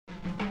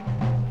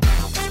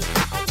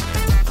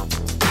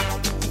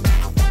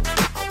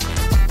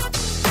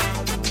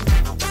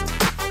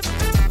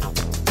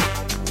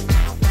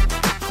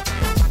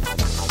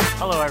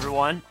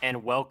everyone,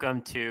 and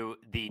welcome to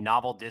the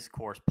Novel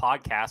Discourse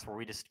podcast, where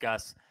we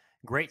discuss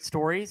great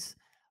stories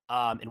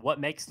and what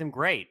makes them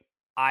great.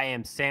 I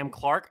am Sam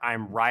Clark.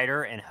 I'm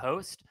writer and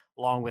host,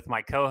 along with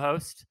my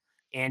co-host,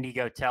 Andy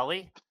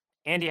Gotelli.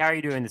 Andy, how are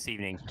you doing this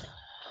evening?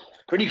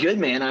 Pretty good,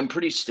 man. I'm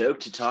pretty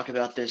stoked to talk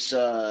about this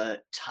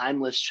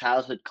timeless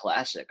childhood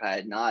classic. I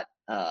had not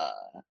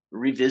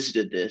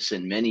revisited this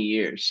in many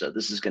years, so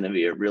this is going to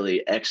be a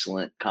really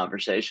excellent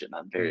conversation.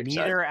 I'm very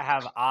excited. Neither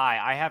have I.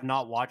 I have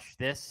not watched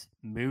this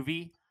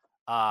movie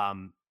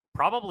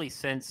probably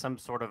since some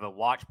sort of a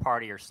watch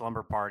party or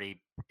slumber party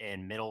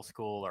in middle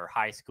school or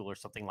high school or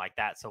something like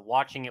that. So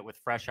watching it with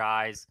fresh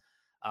eyes,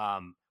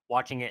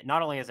 watching it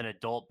not only as an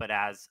adult but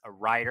as a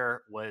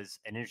writer was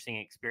an interesting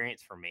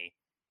experience for me.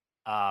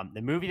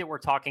 The movie that we're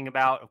talking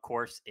about, of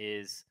course,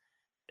 is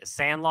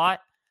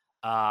Sandlot.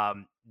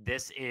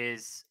 This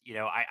is,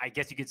 I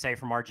guess you could say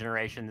from our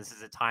generation, this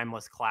is a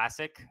timeless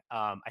classic.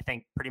 I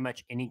think pretty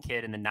much any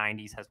kid in the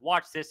 90s has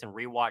watched this and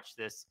rewatched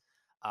this.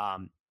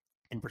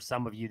 And for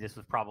some of you, this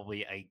was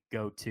probably a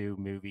go-to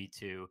movie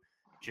to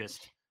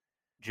just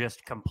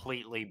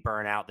completely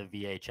burn out the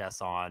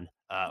VHS on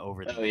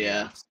over the Oh years.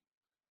 yeah,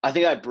 I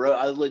think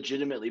I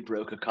legitimately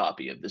broke a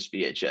copy of this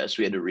VHS.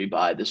 We had to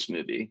rebuy this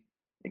movie.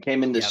 It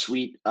came in the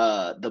sweet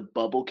the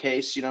bubble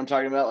case. You know what I'm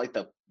talking about, like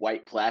the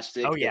white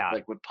plastic that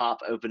like would pop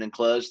open and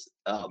close.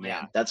 Oh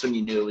man, that's when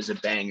you knew it was a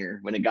banger,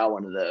 when it got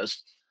one of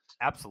those.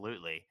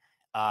 Absolutely.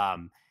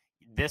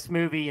 This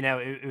movie,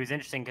 it was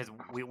interesting because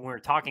we were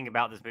talking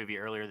about this movie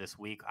earlier this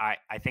week.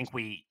 I think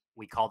we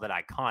called it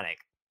iconic.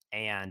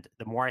 And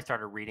the more I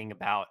started reading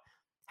about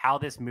how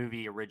this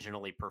movie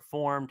originally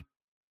performed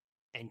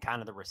and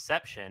kind of the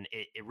reception,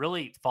 it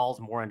really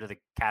falls more into the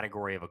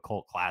category of a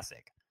cult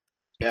classic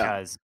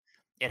because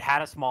it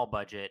had a small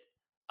budget.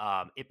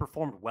 It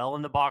performed well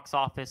in the box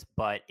office,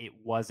 but it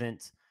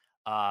wasn't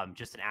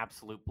just an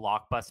absolute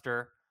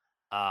blockbuster.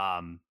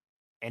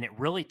 And it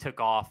really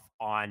took off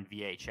on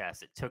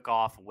VHS. It took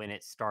off when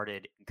it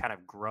started kind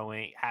of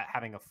growing,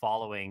 having a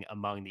following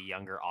among the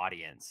younger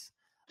audience.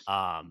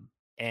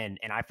 And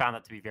I found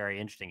that to be very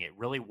interesting. It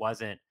really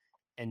wasn't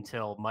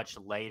until much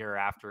later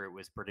after it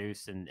was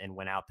produced and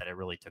went out that it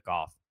really took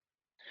off.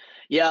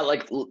 Yeah,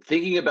 like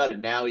thinking about it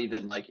now,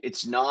 even like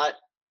it's not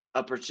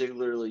a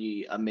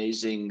particularly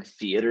amazing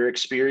theater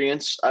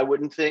experience, I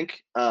wouldn't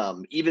think.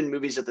 Even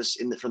movies at this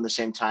from the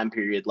same time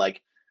period,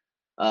 like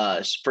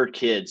for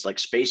kids, like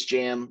Space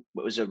Jam,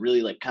 what was a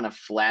really like kind of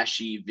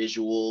flashy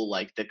visual,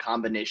 like the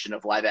combination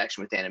of live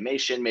action with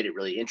animation made it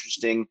really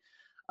interesting.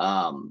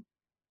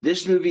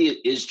 This movie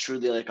is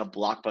truly like a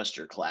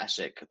blockbuster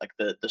classic, like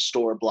the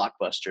store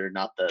blockbuster,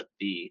 not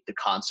the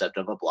concept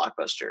of a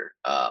blockbuster.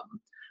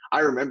 I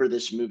remember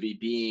this movie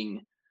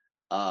being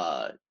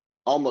uh,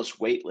 almost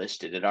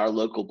waitlisted at our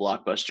local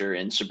blockbuster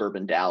in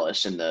suburban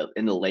Dallas in the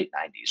late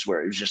 90s,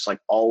 where it was just like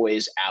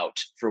always out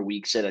for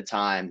weeks at a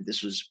time.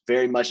 This was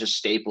very much a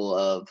staple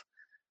of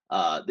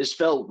this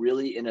fell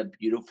really in a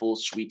beautiful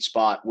sweet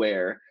spot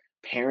where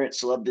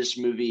parents love this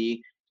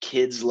movie,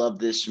 kids love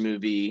this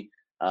movie.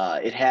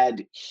 It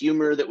had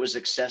humor that was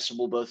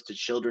accessible both to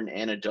children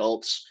and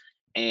adults.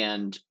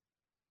 And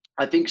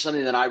I think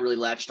something that I really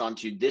latched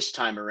onto this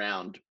time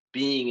around,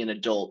 being an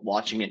adult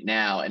watching it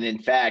now, and in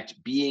fact,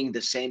 being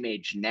the same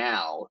age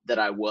now that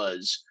I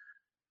was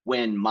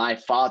when my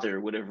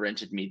father would have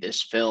rented me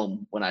this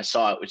film when I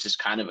saw it, which is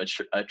kind of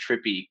a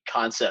trippy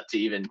concept to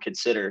even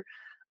consider.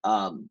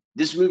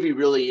 This movie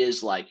really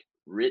is like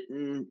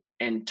written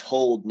and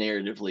told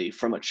narratively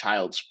from a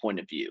child's point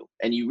of view.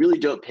 And you really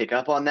don't pick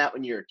up on that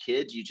when you're a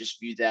kid. You just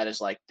view that as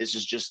like, this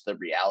is just the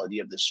reality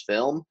of this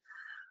film.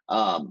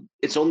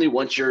 It's only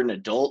once you're an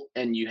adult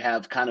and you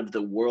have kind of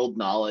the world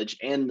knowledge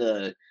and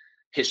the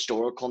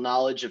historical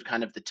knowledge of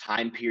kind of the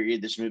time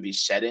period this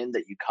movie's set in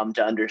that you come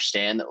to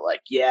understand that, like,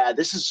 yeah,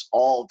 this is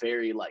all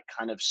very like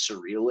kind of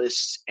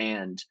surrealist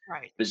and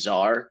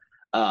bizarre.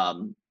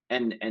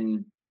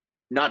 And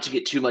not to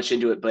get too much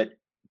into it, but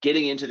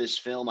getting into this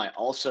film, I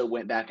also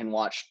went back and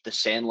watched The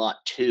Sandlot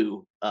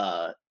 2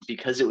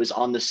 because it was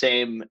on the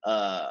same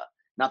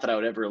not that I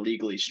would ever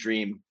illegally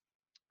stream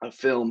a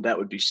film, that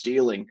would be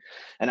stealing,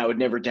 and I would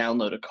never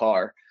download a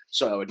car,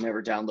 so I would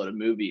never download a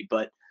movie.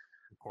 But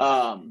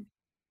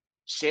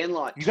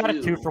Sandlot, you got a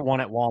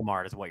 2-for-1 at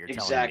Walmart, is what you're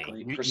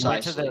telling me.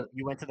 Precisely.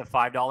 You went to the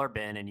 $5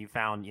 bin and you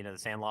found the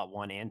Sandlot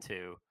 1 and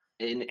 2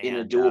 in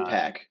a dual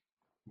pack.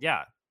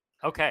 Yeah.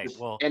 Okay.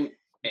 Well,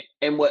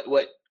 and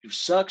what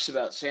sucks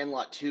about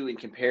Sandlot 2 and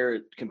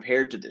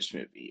compared to this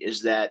movie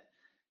is that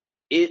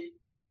it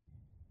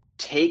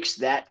takes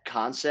that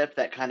concept,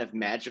 that kind of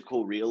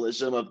magical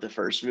realism of the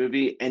first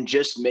movie, and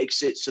just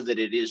makes it so that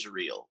it is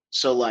real.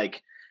 So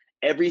like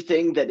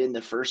everything that in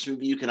the first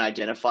movie you can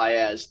identify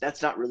as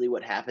that's not really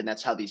what happened,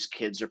 that's how these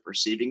kids are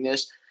perceiving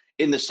this.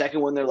 In the second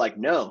one, they're like,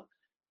 no,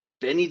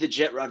 Benny the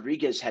Jet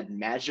Rodriguez had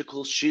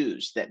magical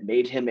shoes that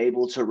made him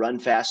able to run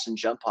fast and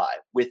jump high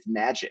with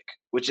magic,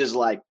 which is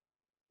like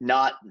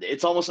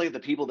it's almost like the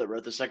people that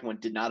wrote the second one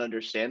did not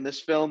understand this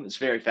film. It's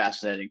very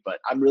fascinating, but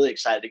I'm really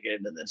excited to get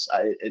into this.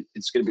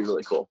 It's going to be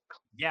really cool.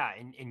 Yeah,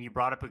 and you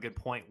brought up a good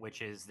point,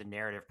 which is the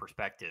narrative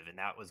perspective, and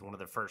that was one of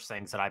the first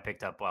things that I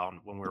picked up on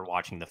when we were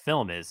watching the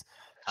film. Is,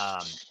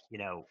 you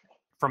know,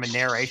 from a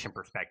narration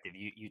perspective,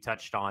 you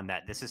touched on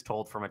that this is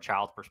told from a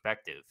child's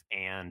perspective,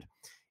 and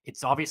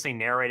it's obviously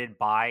narrated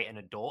by an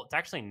adult. It's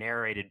actually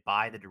narrated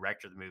by the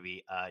director of the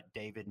movie,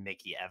 David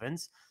Mickey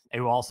Evans,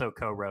 who also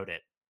co-wrote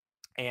it.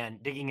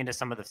 And digging into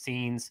some of the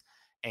scenes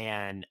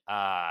and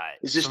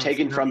Is this some of his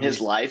taken from his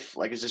interviews, life?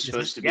 Like, is this this is,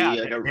 supposed to yeah,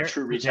 be like a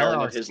true there retelling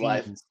are of his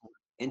life? scenes, right?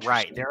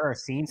 Interesting. There are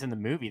scenes in the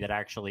movie that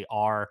actually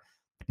are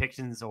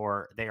depictions,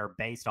 or they are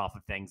based off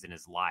of things in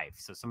his life.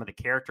 So some of the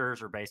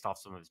characters are based off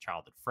some of his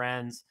childhood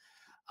friends.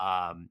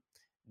 Um,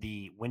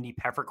 the Wendy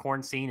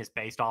Peppercorn scene is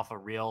based off a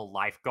real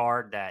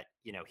lifeguard that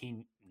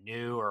he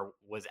knew or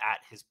was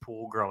at his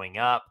pool growing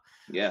up,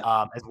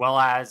 Yeah. as well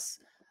as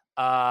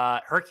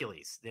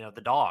Hercules.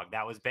 The dog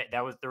there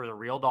was a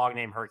real dog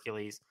named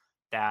Hercules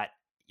that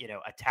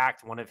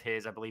attacked one of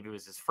his, I believe it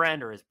was his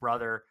friend or his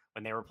brother,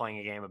 when they were playing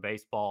a game of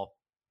baseball.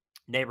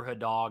 Neighborhood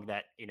dog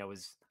that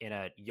was in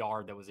a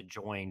yard that was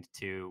adjoined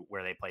to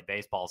where they played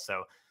baseball.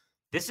 So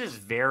this is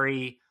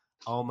very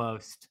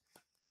almost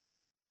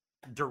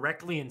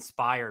directly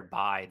inspired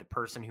by the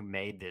person who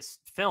made this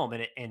film,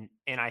 and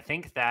I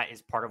think that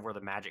is part of where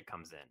the magic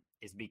comes in,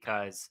 is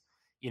because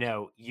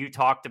you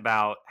talked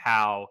about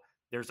how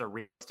there's a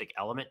realistic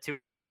element to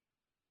it,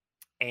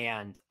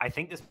 and I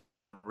think this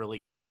really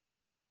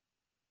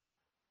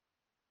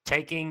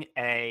taking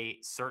a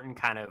certain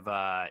kind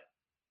of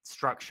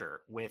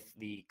structure with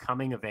the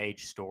coming of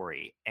age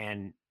story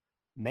and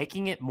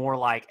making it more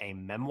like a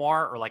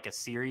memoir or like a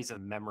series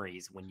of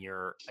memories when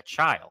you're a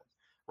child,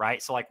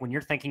 right? So, like, when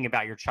you're thinking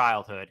about your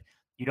childhood,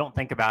 you don't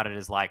think about it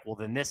as like, well,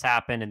 then this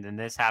happened and then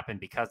this happened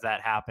because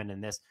that happened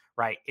and this,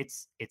 right?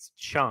 It's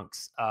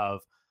chunks of,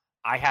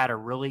 I had a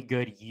really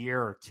good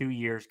year or 2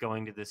 years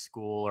going to this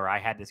school, or I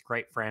had this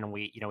great friend and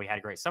we had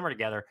a great summer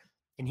together.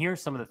 And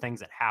here's some of the things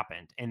that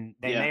happened, and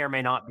they Yeah. may or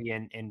may not be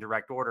in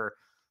direct order.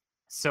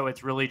 So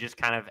it's really just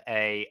kind of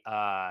a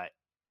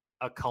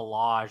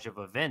collage of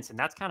events, and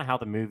that's kind of how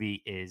the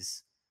movie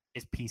is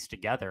pieced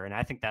together. And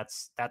I think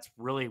that's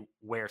really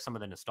where some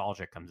of the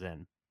nostalgia comes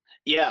in.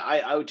 Yeah,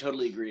 I would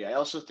totally agree. I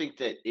also think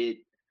that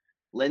it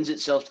lends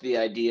itself to the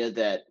idea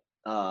that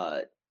uh,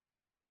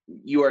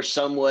 you are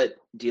somewhat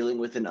dealing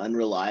with an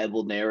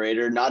unreliable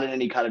narrator, not in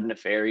any kind of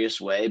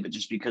nefarious way, but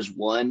just because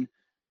one,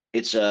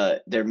 it's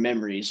their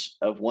memories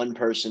of one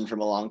person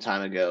from a long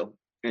time ago,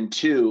 and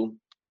two,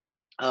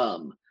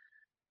 um,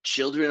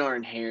 children are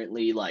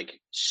inherently like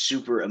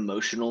super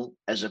emotional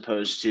as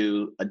opposed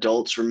to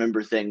adults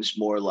remember things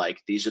more like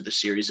these are the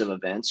series of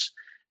events.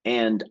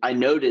 And I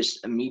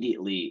noticed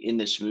immediately in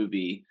this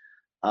movie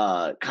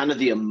kind of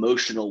the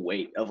emotional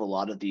weight of a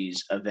lot of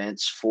these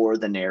events for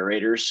the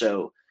narrator.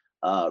 So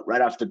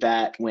right off the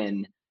bat,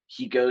 when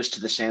he goes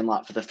to the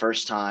Sandlot for the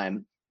first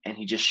time and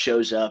he just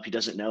shows up, he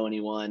doesn't know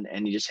anyone,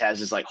 and he just has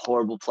his like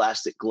horrible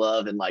plastic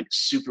glove and like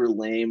super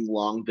lame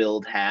long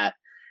billed hat.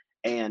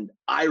 And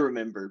I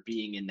remember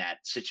being in that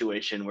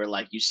situation where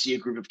like you see a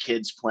group of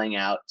kids playing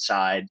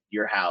outside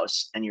your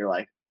house and you're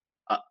like,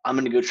 I'm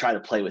going to go try to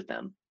play with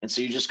them. And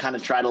so you just kind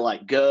of try to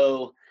like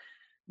go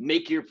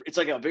make your, it's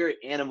like a very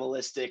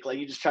animalistic, like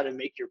you just try to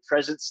make your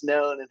presence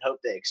known and hope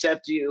they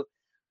accept you.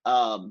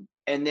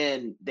 And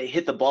then they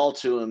hit the ball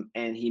to him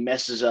and he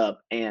messes up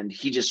and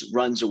he just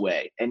runs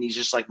away. And he's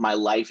just like,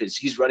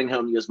 he's running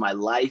home. He goes, my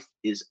life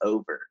is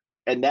over.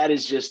 And that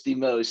is just the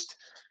most,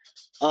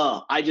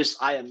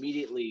 I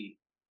immediately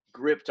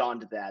gripped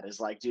onto that as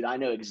like, dude, I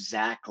know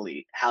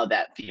exactly how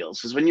that feels.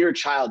 Because when you're a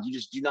child, you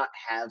just do not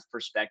have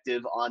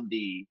perspective on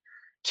the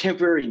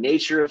temporary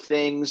nature of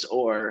things,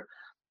 or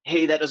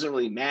hey, that doesn't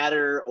really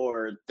matter,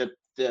 or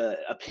the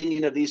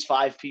opinion of these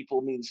five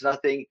people means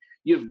nothing.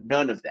 You have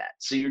none of that.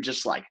 So you're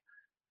just like,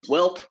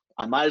 well,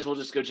 I might as well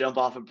just go jump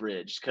off a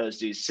bridge because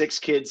these six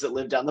kids that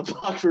live down the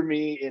block from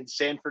me in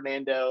San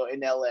Fernando in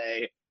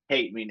LA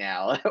hate me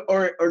now,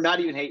 or not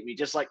even hate me,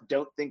 just like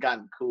don't think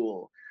I'm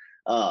cool.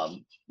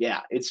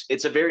 Yeah,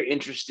 it's a very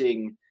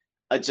interesting.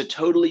 It's a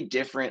totally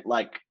different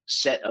like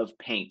set of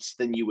paints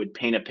than you would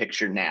paint a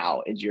picture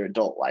now in your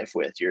adult life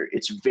with.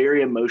 It's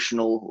very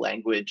emotional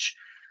language,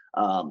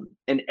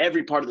 and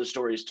every part of the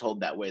story is told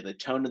that way. The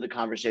tone of the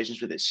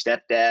conversations with his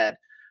stepdad,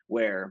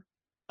 where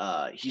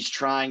he's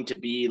trying to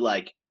be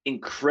like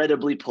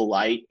incredibly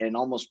polite and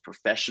almost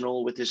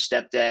professional with his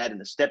stepdad,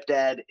 and the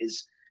stepdad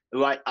is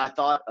who I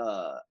thought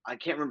I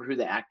can't remember who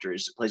the actor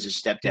is that plays his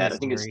stepdad. I Dennis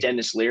think it's Leary.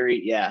 Dennis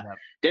Leary. Yeah, Yep.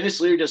 Dennis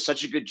Leary does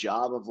such a good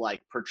job of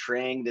like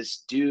portraying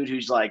this dude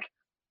who's like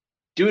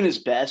doing his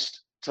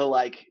best to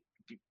like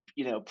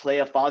play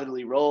a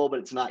fatherly role, but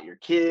it's not your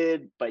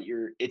kid, but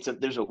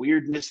there's a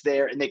weirdness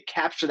there, and they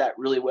capture that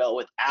really well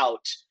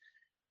without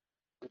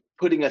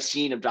putting a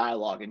scene of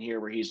dialogue in here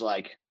where he's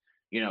like,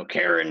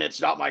 Karen, it's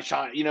not my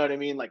child. You know what I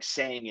mean? Like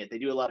saying it. They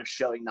do a lot of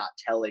showing, not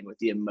telling with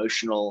the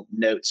emotional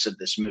notes of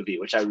this movie,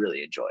 which I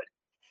really enjoyed.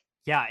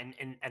 Yeah,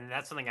 and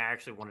that's something I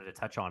actually wanted to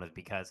touch on, is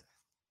because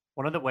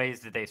One of the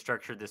ways that they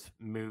structured this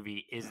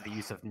movie is the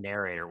use of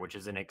narrator, which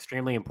is an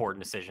extremely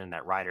important decision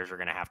that writers are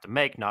going to have to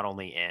make, not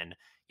only in,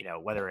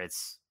 whether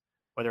it's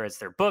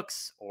their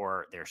books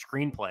or their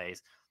screenplays,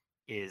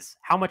 is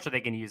how much are they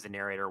going to use the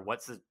narrator?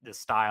 What's the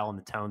style and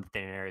the tone that the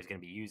narrator is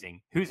going to be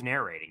using? Who's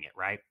narrating it,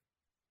 right?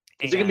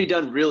 Because it can be And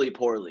done really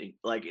poorly.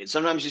 Like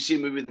sometimes you see a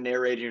movie with a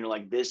narrator and you're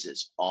like, this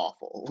is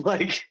awful.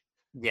 Like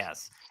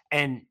yes.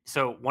 And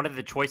so one of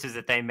the choices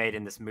that they made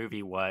in this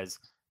movie was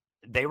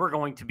they were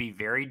going to be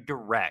very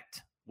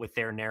direct with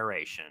their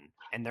narration,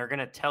 and they're going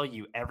to tell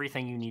you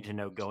everything you need to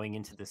know going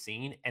into the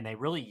scene. And they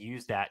really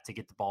use that to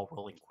get the ball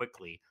rolling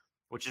quickly,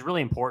 which is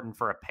really important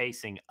for a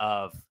pacing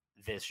of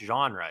this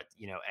genre,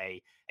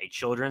 a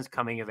children's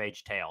coming of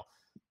age tale.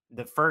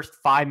 The first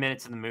 5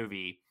 minutes of the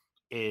movie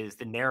is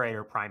the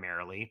narrator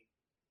primarily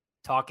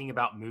talking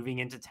about moving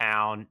into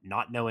town,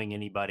 not knowing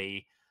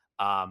anybody.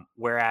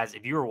 Whereas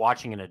if you were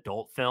watching an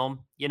adult film,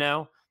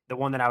 the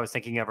one that I was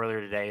thinking of earlier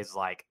today is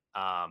like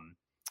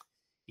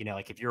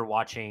if you're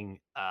watching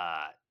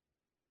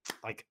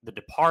like The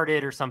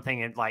Departed or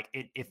something, and like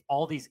if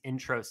all these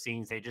intro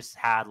scenes they just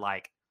had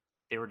like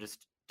they were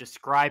just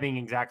describing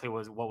exactly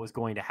what was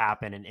going to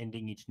happen and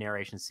ending each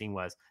narration scene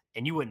was,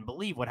 and you wouldn't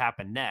believe what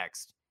happened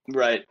next.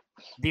 right,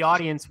 The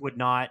audience would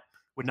not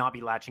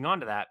be latching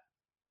onto that.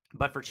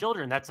 But for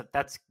children, that's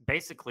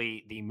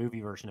basically the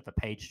movie version of a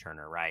page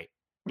turner, right?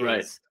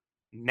 right. Is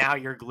now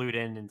you're glued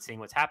in and seeing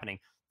what's happening.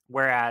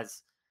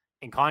 Whereas,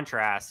 in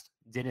contrast,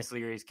 Dennis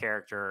Leary's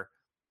character,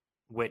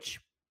 which,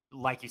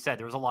 like you said,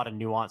 there was a lot of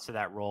nuance to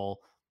that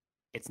role.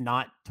 It's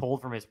not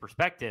told from his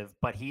perspective,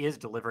 but he is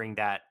delivering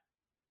that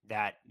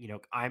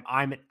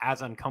I'm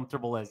as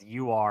uncomfortable as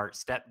you are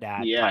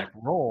stepdad Yeah. type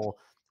role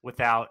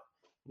without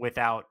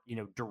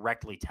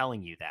directly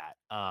telling you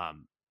that.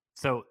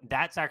 So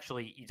that's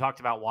actually, you talked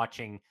about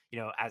watching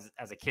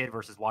as a kid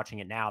versus watching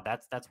it now.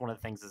 That's one of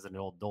the things as an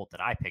adult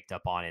that I picked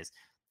up on is,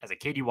 as a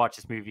kid you watch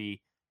this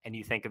movie and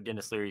you think of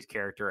Dennis Leary's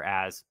character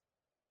as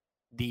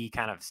the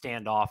kind of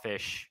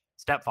standoffish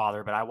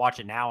stepfather, but I watch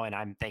it now and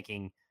I'm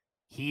thinking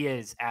he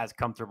is as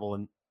comfortable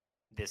in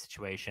this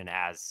situation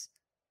as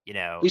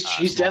He's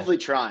small. definitely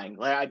trying.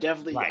 Like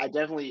Right.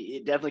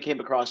 it definitely came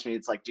across me.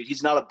 It's like, dude,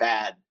 he's not a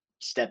bad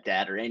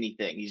stepdad or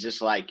anything. He's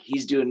just like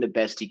he's doing the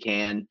best he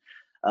can.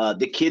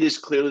 The kid is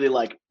clearly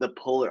like the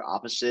polar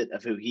opposite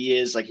of who he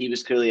is. Like he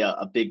was clearly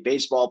a big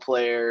baseball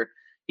player.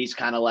 He's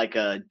kind of like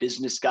a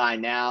business guy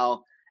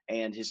now,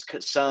 and his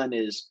son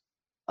is.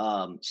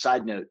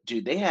 Side note,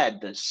 dude, they had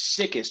the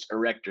sickest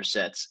erector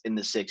sets in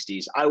the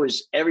 '60s. I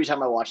was every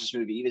time I watched this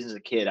movie, even as a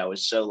kid, I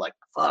was so like,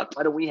 fuck,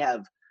 why don't we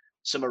have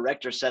some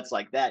erector sets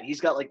like that?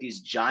 He's got like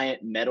these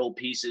giant metal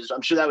pieces.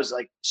 I'm sure that was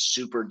like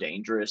super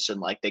dangerous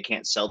and like they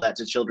can't sell that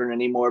to children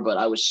anymore. But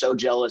I was so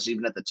jealous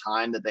even at the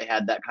time that they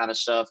had that kind of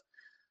stuff.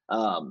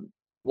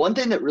 One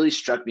thing that really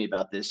struck me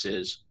about this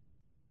is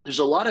there's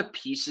a lot of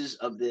pieces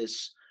of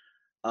this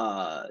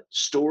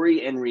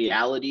story and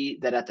reality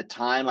that at the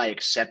time I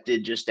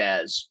accepted just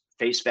as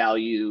face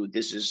value.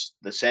 This is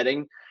the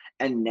setting.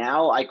 And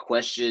now I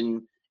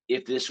question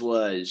if this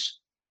was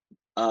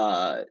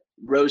uh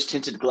rose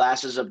tinted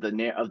glasses of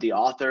the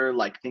author,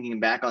 like thinking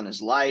back on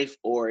his life,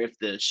 or if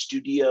the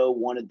studio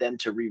wanted them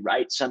to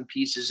rewrite some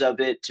pieces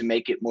of it to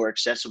make it more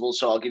accessible.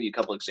 So I'll give you a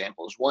couple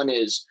examples. One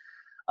is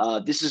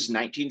this is The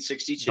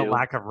 1962.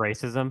 lack of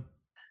racism.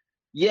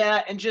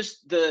 Yeah, and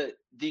just the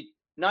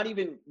not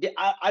even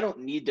I don't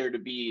need there to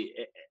be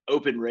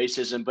open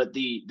racism, but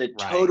the Right,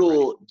 right.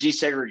 total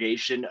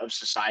desegregation of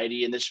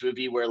society in this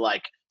movie, where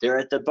like they're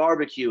at the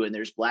barbecue and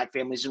there's black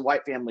families and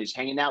white families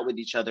hanging out with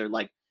each other.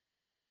 Like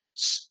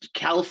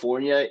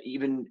California,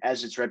 even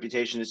as its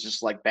reputation is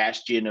just like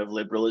bastion of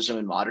liberalism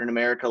in modern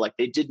America, like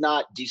they did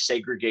not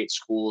desegregate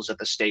schools at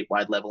the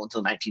statewide level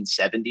until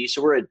 1970.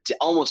 So we're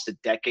almost a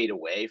decade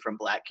away from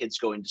black kids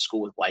going to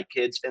school with white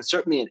kids. And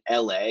certainly in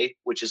LA,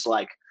 which is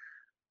like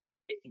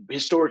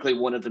historically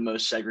one of the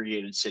most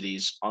segregated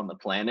cities on the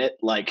planet,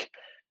 like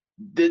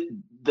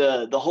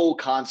the whole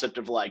concept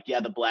of like, yeah,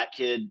 the black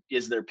kid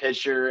is their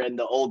pitcher and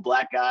the old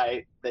black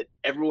guy that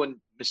everyone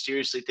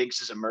mysteriously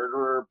thinks is a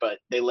murderer, but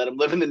they let him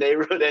live in the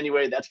neighborhood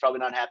anyway, that's probably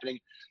not happening.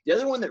 The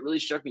other one that really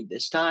struck me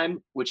this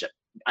time, which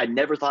I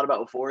never thought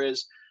about before,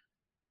 is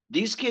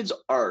these kids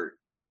are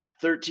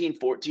 13,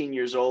 14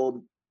 years old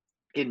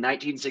in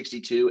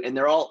 1962 and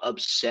they're all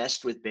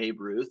obsessed with Babe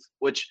Ruth,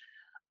 which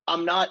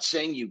I'm not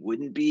saying you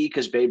wouldn't be,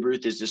 because Babe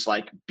Ruth is just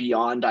like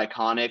beyond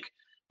iconic,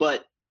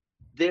 but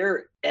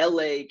they're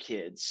LA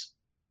kids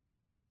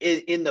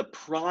in the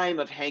prime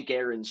of Hank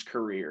Aaron's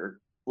career.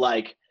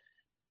 Like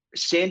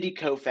Sandy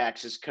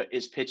Koufax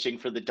is pitching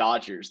for the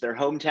Dodgers, their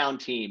hometown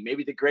team,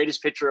 maybe the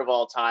greatest pitcher of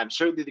all time,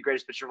 certainly the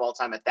greatest pitcher of all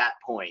time at that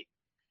point.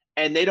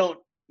 And they don't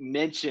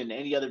mention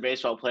any other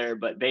baseball player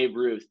but Babe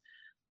Ruth,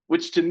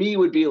 which to me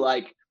would be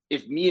like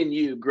if me and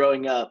you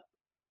growing up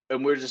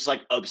and we're just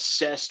like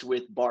obsessed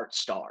with Bart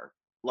Starr.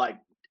 Like,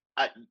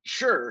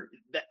 sure,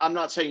 I'm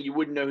not saying you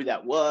wouldn't know who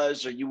that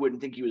was or you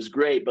wouldn't think he was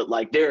great, but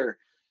like their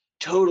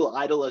total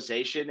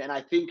idolization. And I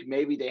think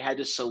maybe they had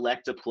to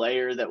select a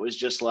player that was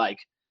just like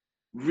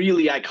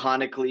really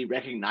iconically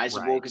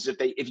recognizable, Right. because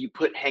if you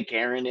put Hank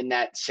Aaron in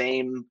that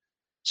same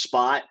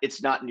spot,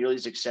 it's not nearly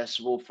as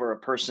accessible for a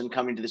person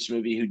coming to this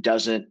movie who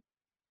doesn't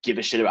give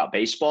a shit about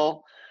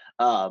baseball.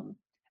 Um,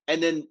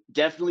 and then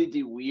definitely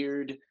the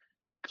weird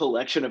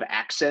collection of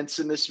accents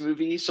in this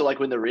movie. So like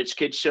when the rich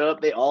kids show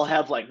up, they all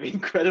have like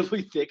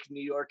incredibly thick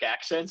New York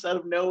accents out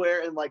of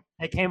nowhere, and like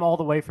They came all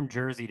the way from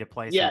Jersey to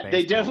play some yeah,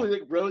 they baseball. definitely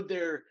like rode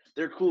their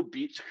cool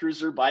beach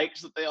cruiser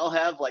bikes that they all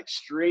have like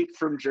straight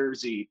from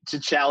Jersey to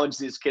challenge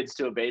these kids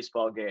to a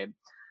baseball game.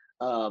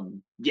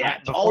 Yeah,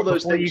 all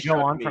those Before things you go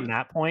struck on from me.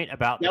 that point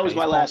about the That was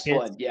my baseball last kids,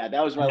 one. Yeah,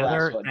 that was my last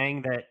another one.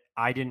 thing that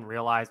I didn't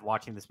realize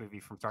watching this movie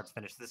from start to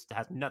finish, this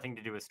has nothing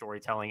to do with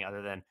storytelling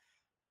other than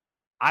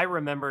I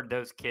remembered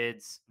those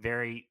kids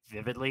very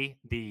vividly,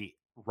 the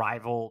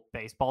rival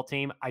baseball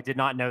team. I did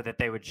not know that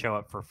they would show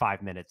up for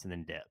 5 minutes and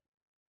then dip.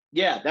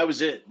 Yeah, that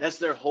was it. That's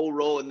their whole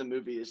role in the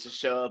movie, is to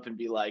show up and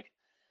be like,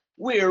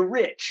 "We're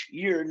rich,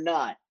 you're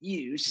not.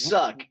 You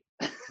suck."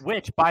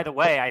 Which, by the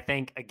way, I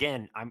think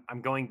again,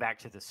 I'm going back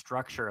to the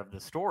structure of the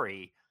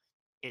story.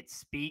 It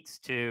speaks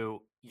to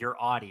your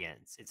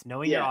audience. It's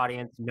knowing your Yeah.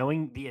 audience,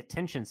 knowing the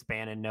attention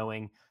span, and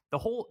knowing the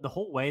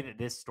whole way that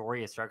this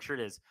story is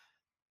structured is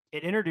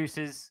it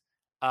introduces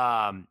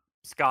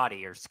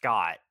Scotty or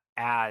Scott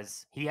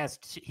as he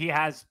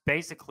has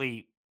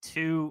basically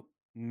two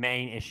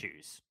main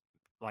issues,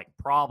 like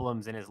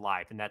problems in his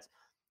life, and that's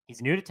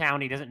he's new to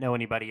town, he doesn't know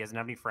anybody, he doesn't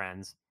have any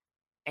friends,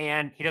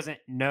 and he doesn't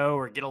know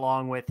or get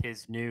along with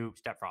his new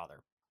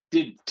stepfather.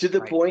 Dude, to the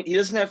Right? point, he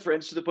doesn't have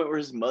friends, to the point where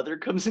his mother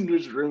comes into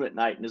his room at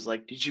night and is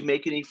like, "Did you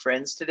make any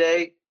friends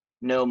today?"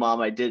 "No, mom,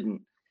 I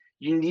didn't."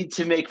 "You need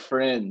to make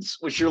friends."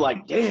 Which you're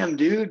like, damn,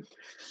 dude,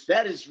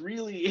 that is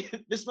really,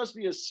 this must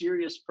be a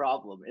serious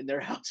problem in their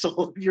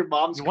household. Your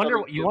mom's coming to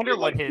You you and wonder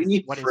being like, what "We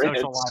need his social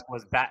friends." life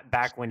was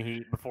back when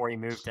he before he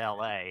moved to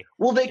LA.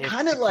 Well, they If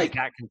kind of he's like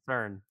that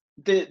concerned.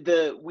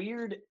 the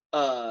weird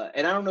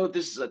and I don't know if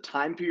this is a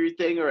time period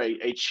thing or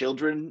a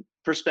children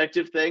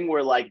perspective thing,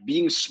 where like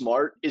being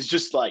smart is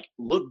just like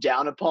looked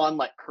down upon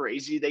like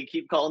crazy. They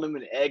keep calling him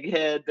an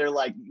egghead. They're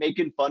like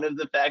making fun of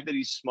the fact that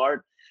he's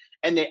smart.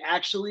 And they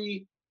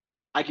actually,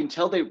 I can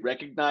tell they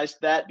recognized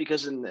that,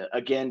 because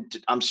again,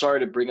 I'm sorry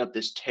to bring up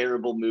this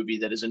terrible movie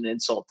that is an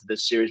insult to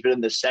this series, but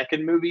in the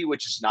second movie,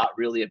 which is not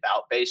really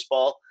about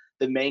baseball,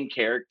 the main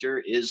character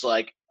is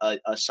like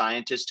a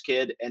scientist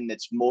kid, and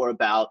it's more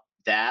about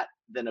that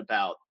than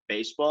about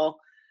baseball.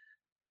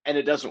 And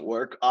it doesn't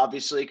work,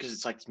 obviously, because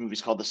it's like, this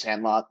movie's called The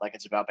Sandlot, like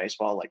it's about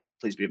baseball, like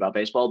please be about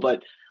baseball.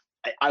 But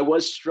I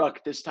was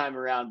struck this time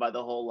around by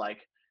the whole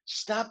like,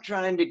 stop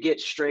trying to get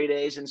straight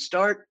A's and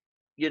start,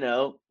 you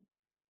know,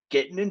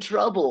 getting in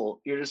trouble.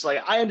 You're just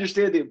like, I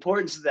understand the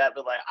importance of that,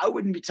 but like, I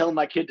wouldn't be telling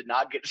my kid to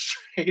not get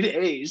straight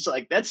A's.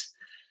 Like, that's,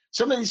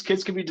 some of these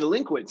kids could be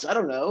delinquents. I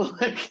don't know.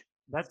 Like,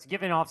 That's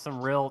giving off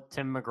some real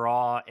Tim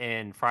McGraw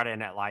and Friday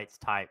Night Lights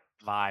type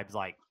vibes,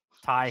 like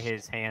tie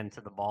his hand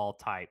to the ball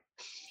type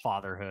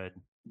fatherhood,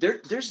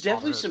 there's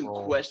definitely fatherhood some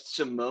role.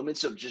 some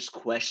moments of just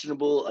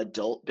questionable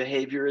adult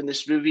behavior in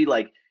this movie.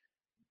 Like,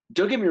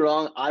 don't get me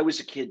wrong, I was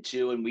a kid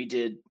too, and we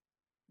did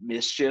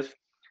mischief.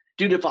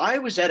 Dude, if I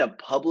was at a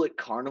public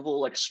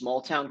carnival, like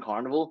small town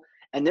carnival,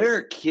 and there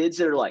are kids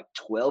that are like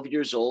 12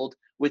 years old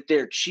with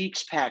their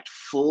cheeks packed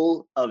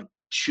full of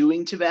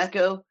chewing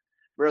tobacco,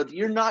 bro,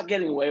 you're not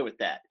getting away with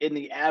that in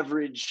the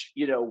average,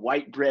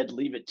 white bread,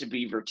 leave it to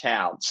beaver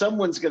town.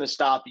 Someone's going to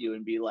stop you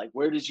and be like,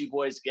 "Where did you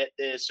boys get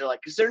this?" Or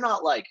like, because they're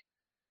not like,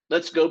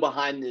 "Let's go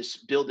behind this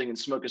building and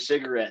smoke a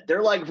cigarette."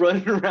 They're like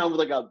running around with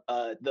like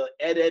the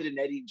Ed and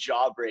Eddie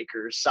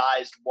Jawbreaker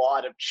sized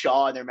wad of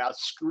chaw in their mouth,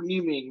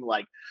 screaming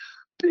like,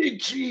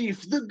 "Big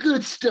Chief, the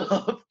good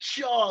stuff,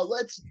 chaw,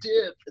 let's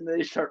dip." And then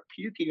they start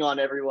puking on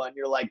everyone.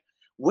 You're like,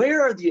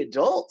 where are the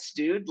adults,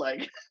 dude?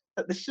 Like,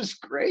 this is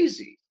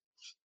crazy.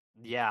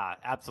 Yeah,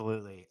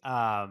 absolutely.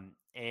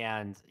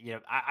 And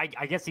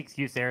I guess the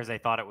excuse there is they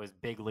thought it was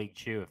Big League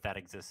Chew if that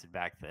existed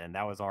back then.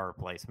 That was our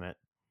replacement.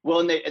 Well,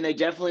 and they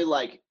definitely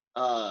like.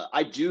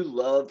 I do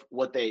love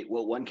what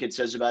one kid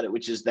says about it,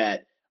 which is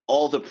that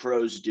all the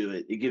pros do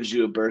it. It gives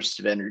you a burst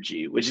of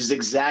energy, which is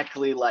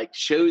exactly like,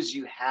 shows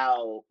you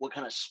how, what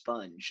kind of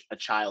sponge a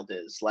child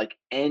is. Like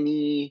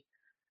any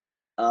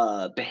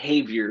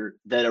behavior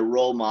that a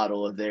role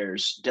model of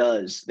theirs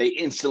does, they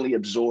instantly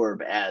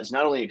absorb as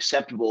not only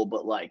acceptable,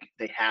 but like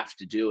they have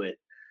to do it.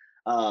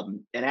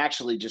 And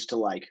actually, just to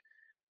like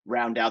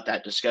round out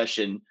that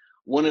discussion,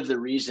 one of the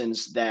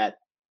reasons that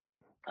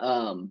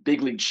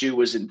Big League Chew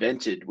was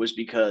invented was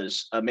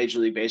because a Major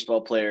League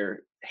Baseball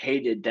player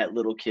hated that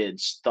little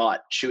kids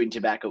thought chewing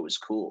tobacco was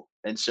cool.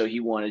 And so he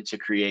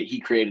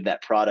created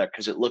that product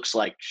because it looks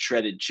like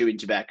shredded chewing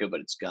tobacco, but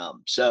it's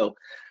gum. So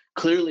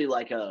clearly,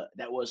 like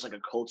that was like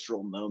a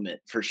cultural moment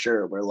for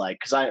sure, where like,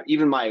 because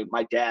even my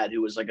dad,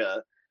 who was like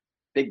a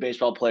big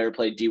baseball player,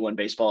 played D1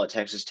 baseball at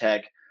Texas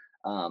Tech.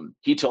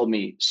 He told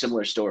me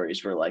similar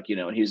stories where, like,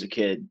 when he was a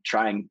kid,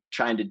 trying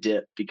to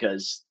dip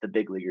because the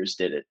big leaguers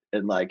did it.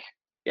 And like,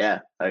 yeah,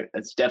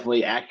 that's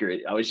definitely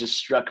accurate. I was just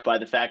struck by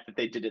the fact that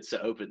they did it so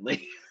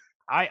openly.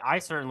 I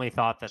certainly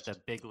thought that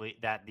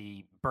that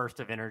the burst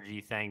of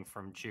energy thing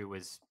from Chew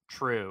was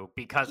true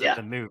because of Yeah,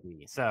 the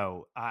movie.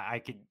 So I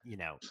could,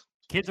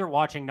 kids are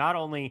watching not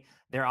only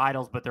their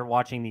idols, but they're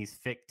watching these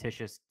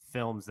fictitious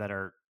films that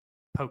are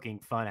poking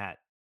fun at,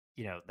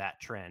 that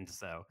trend.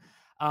 So,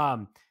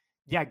 um,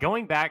 yeah,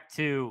 going back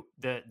to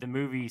the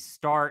movie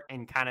start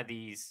and kind of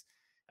these,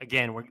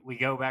 again, we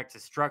go back to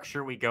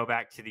structure, we go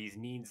back to these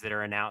needs that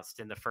are announced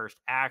in the first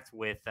act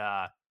with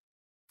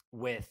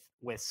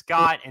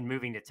Scott and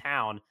moving to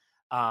town.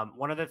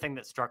 One other thing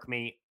that struck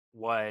me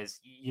was,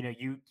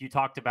 you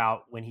talked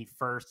about when he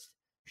first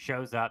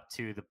shows up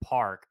to the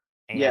park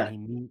and yeah, he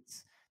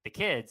meets the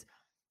kids,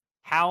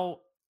 how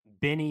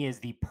Benny is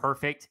the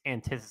perfect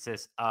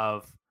antithesis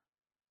of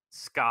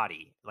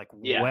Scotty, like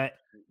yeah,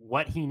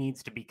 what he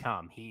needs to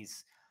become.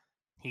 He's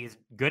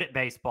good at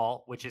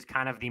baseball, which is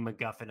kind of the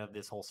MacGuffin of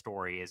this whole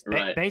story. Is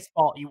right.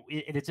 baseball?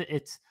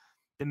 It's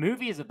the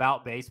movie is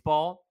about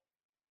baseball,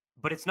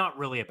 but it's not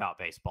really about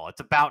baseball. It's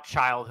about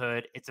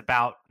childhood. It's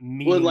about Well,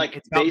 meeting. like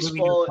It's about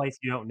moving to a place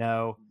you don't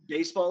know.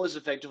 baseball is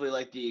effectively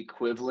like the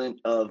equivalent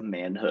of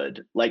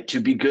manhood. Like to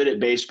be good at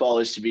baseball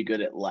is to be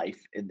good at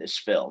life in this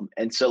film.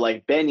 And so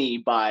like Benny,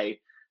 by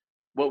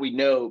what we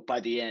know by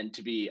the end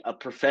to be a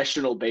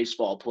professional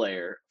baseball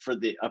player for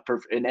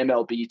an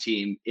MLB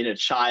team in a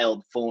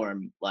child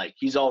form, like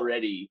he's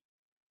already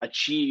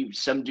achieved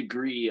some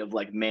degree of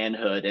like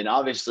manhood. And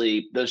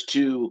obviously those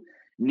two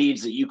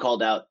needs that you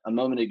called out a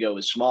moment ago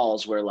with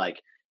Smalls, where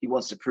like he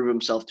wants to prove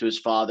himself to his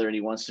father and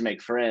he wants to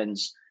make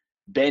friends.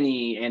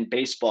 Benny and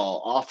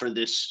baseball offer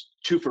this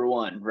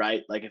 2-for-1,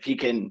 right? Like if he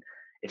can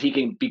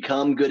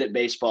become good at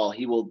baseball,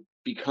 he will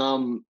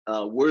become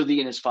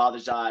worthy in his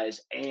father's eyes,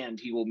 and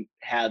he will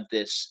have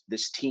this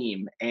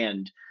team.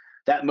 And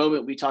that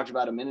moment we talked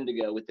about a minute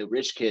ago with the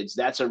rich kids,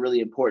 that's a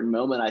really important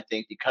moment, I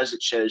think, because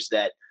it shows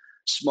that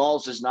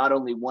Smalls is not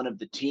only one of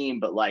the team,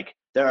 but like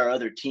there are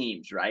other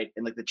teams, right?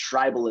 And like the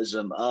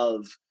tribalism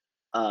of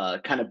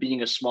kind of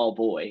being a small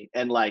boy.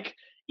 And like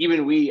even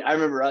I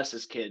remember us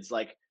as kids,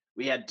 like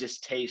we had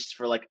distaste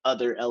for like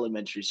other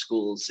elementary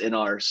schools in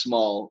our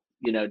small,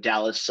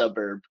 Dallas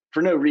suburb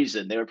for no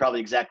reason. They were probably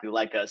exactly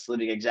like us,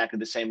 living exactly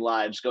the same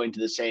lives, going to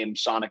the same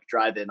Sonic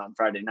drive-in on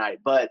Friday night.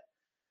 But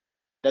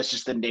that's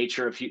just the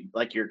nature of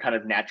like your kind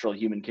of natural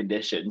human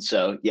condition.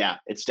 So yeah,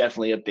 it's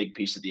definitely a big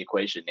piece of the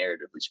equation,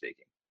 narratively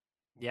speaking.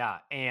 Yeah,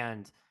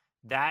 and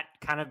that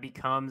kind of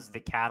becomes the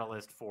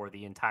catalyst for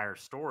the entire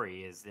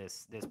story. Is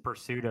this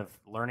pursuit of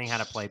learning how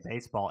to play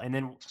baseball, and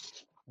then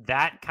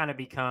that kind of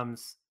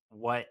becomes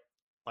what,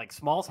 like,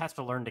 Smalls has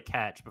to learn to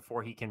catch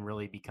before he can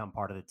really become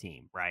part of the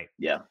team, right?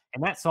 Yeah.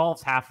 And that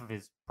solves half of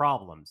his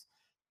problems.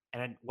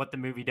 And then what the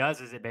movie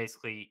does is it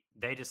basically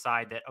they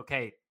decide that,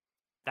 okay,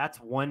 that's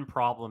one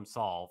problem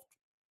solved.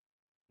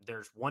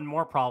 There's one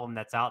more problem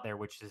that's out there,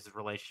 which is his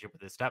relationship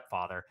with his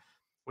stepfather,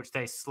 which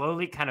they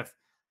slowly kind of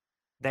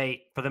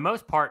for the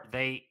most part,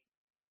 they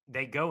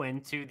go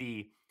into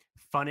the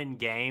fun and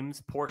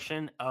games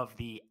portion of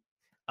the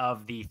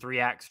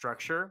three-act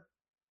structure,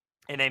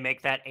 and they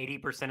make that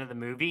 80% of the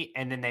movie,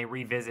 and then they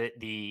revisit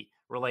the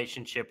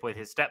relationship with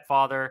his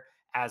stepfather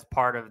as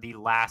part of the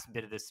last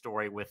bit of the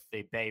story with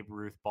the Babe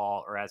Ruth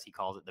ball, or as he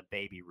calls it, the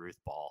Baby Ruth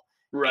ball,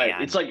 Right.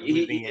 It's and like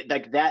moving it.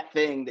 like that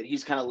thing that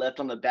he's kind of left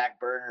on the back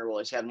burner while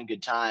he's having a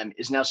good time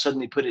is now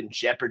suddenly put in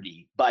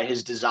jeopardy by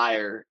his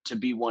desire to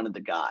be one of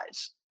the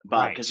guys.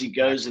 Right, Because he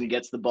goes and exactly.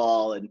 gets the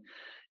ball. And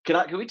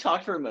can we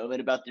talk for a moment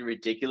about the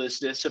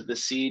ridiculousness of the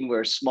scene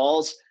where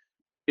Smalls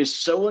is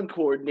so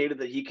uncoordinated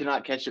that he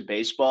cannot catch a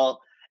baseball,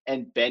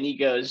 and Benny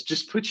goes,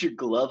 "Just put your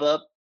glove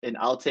up and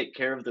I'll take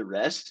care of the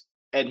rest."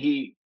 And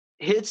he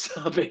hits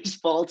a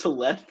baseball to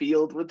left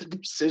field with the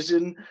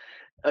precision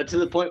to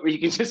the point where you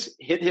can just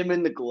hit him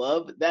in the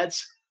glove.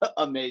 That's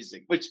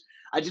amazing. Which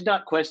I did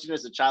not question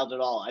as a child at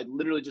all. I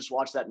literally just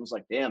watched that and was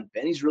like, "Damn,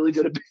 Benny's really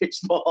good at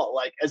baseball."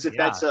 Like as if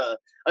Yeah. that's a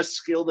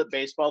skill that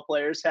baseball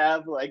players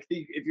have. Like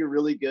if you're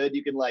really good,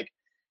 you can like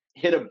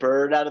hit a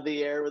bird out of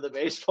the air with a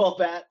baseball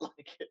bat.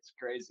 Like it's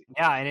crazy.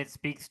 Yeah, and it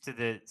speaks to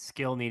the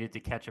skill needed to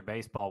catch a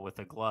baseball with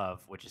a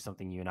glove, which is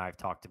something you and I have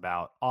talked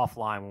about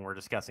offline when we're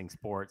discussing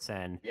sports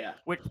and Yeah,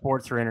 which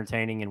sports are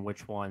entertaining and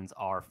which ones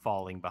are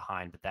falling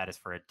behind. But that is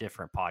for a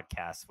different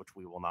podcast, which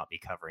we will not be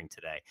covering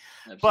today.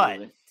 But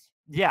absolutely.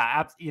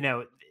 yeah,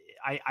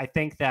 I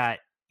think that,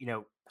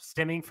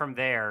 stemming from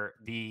there,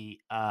 the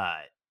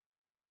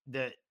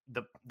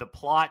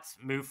plots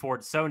move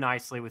forward so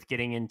nicely with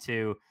getting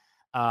into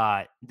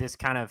this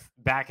kind of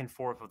back and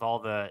forth with all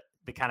the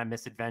kind of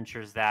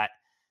misadventures that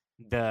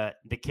the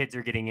kids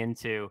are getting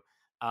into,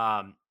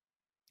 um,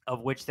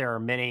 of which there are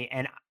many,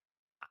 and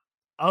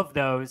of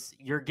those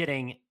you're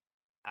getting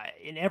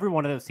in every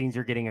one of those scenes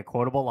you're getting a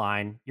quotable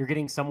line. You're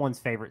getting someone's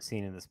favorite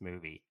scene in this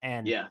movie,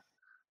 and Yeah,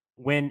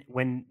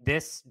 when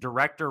this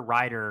director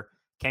writer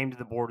came to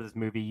the board of this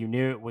movie, you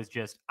knew it was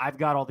just, I've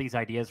got all these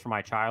ideas from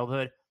my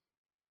childhood.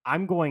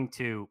 I'm going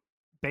to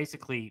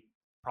basically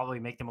probably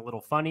make them a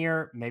little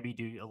funnier, maybe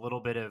do a little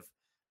bit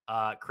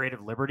of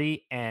creative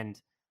liberty. And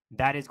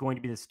that is going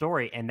to be the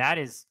story, and that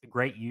is a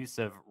great use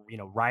of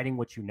writing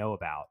what you know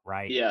about,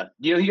 right? Yeah.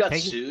 You know, he got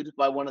Take it. sued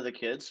by one of the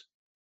kids.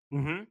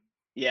 Hmm.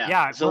 Yeah.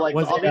 Yeah, So like,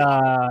 was I'll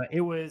it? be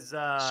It was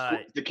the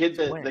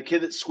Squint.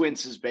 kid that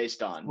Squints is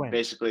based on Squinch.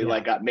 basically Yeah,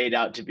 like got made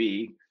out to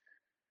be,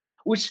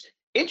 which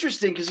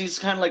interesting because he's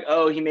kind of like,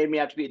 oh, he made me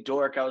out to be a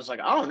dork. I was like,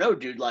 I don't know,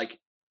 dude. Like,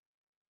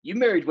 you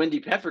married Wendy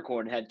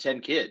Peppercorn, had 10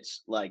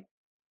 kids. Like,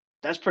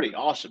 that's pretty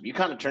awesome. You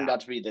kind of turned yeah.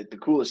 out to be the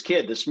coolest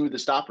kid, the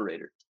smoothest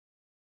operator.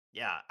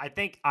 Yeah, I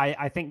think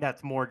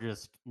that's more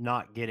just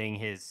not getting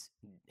his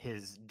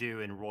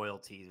due in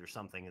royalties or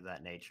something of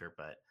that nature.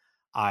 But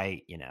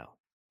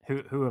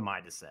who am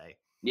I to say?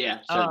 Yeah,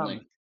 Um,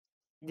 certainly.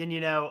 then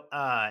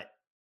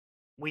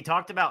we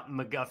talked about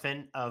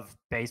MacGuffin of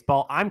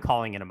baseball. I'm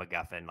calling it a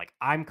MacGuffin. Like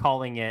I'm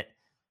calling it,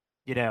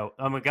 a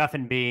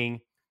MacGuffin being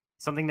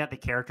something that the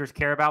characters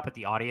care about, but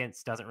the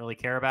audience doesn't really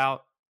care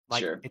about.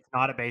 Like Sure. it's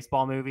not a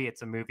baseball movie.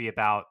 It's a movie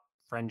about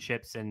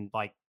friendships and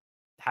like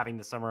having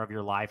the summer of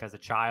your life as a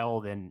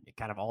child and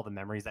kind of all the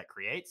memories that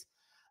creates.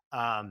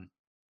 Um,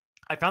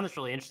 I found this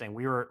really interesting.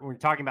 We were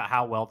talking about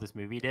how well this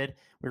movie did.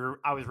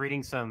 I was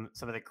reading some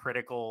of the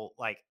critical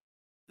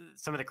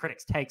some of the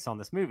critics' takes on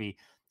this movie,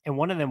 and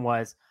one of them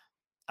was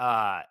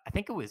I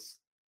think it was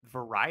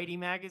Variety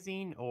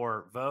magazine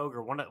or Vogue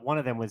or one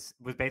of them was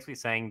basically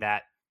saying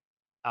that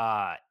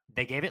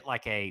they gave it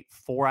like a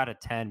 4 out of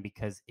 10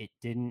 because it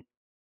didn't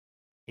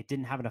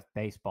have enough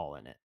baseball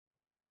in it.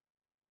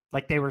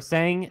 Like they were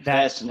saying that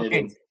okay,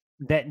 Fascinating.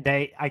 that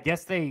they I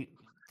guess they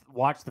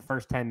watched the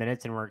first 10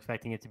 minutes and were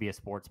expecting it to be a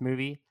sports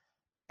movie.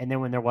 And then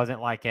when there wasn't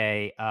like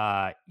a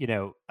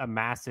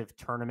massive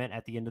tournament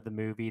at the end of the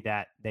movie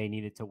that they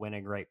needed to win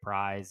a great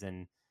prize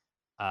and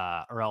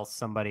or else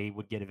somebody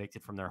would get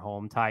evicted from their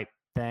home type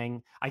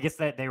thing. I guess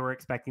that they were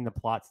expecting the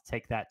plot to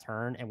take that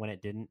turn, and when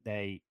it didn't,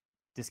 they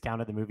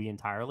discounted the movie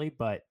entirely.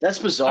 But That's I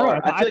don't know. bizarre.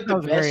 I thought that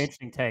was a very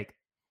interesting take.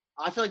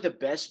 I feel like the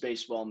best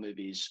baseball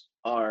movies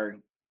are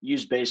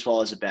use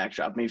baseball as a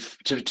backdrop. I mean,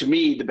 to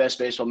me, the best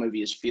baseball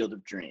movie is Field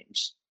of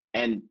Dreams,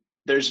 and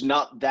there's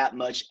not that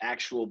much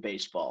actual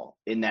baseball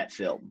in that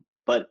film,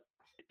 but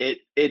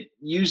it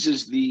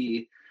uses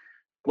the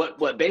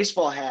what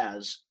baseball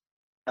has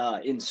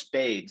in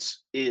spades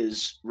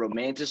is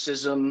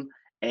romanticism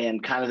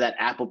and kind of that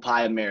apple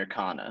pie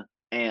Americana,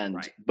 and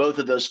Right. both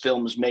of those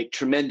films make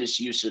tremendous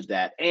use of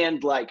that,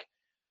 and like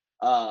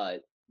uh,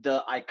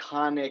 the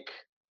iconic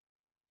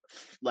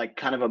like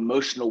kind of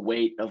emotional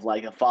weight of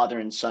like a father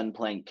and son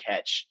playing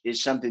catch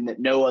is something that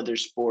no other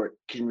sport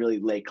can really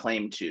lay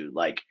claim to.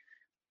 Like,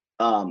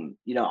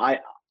 I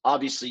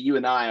obviously you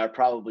and I are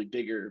probably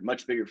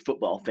much bigger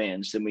football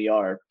fans than we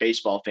are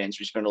baseball fans.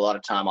 We spend a lot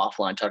of time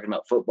offline talking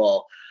about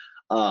football,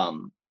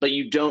 but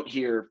you don't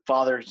hear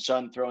father and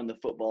son throwing the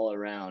football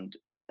around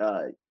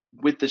uh,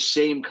 with the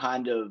same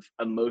kind of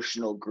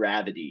emotional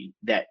gravity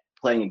that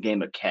playing a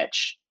game of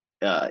catch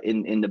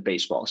in the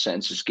baseball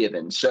sense is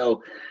given.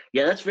 So,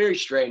 yeah, that's very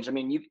strange. I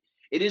mean,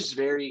 it is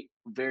very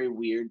very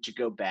weird to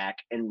go back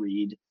and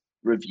read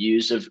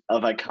reviews of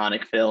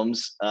iconic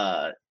films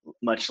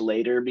much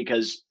later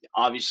because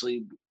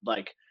obviously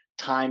like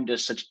time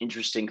does such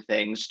interesting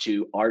things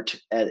to art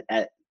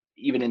at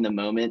even in the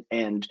moment,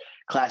 and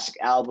classic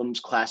albums,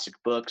 classic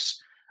books.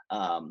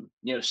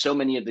 So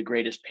many of the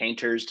greatest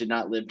painters did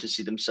not live to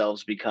see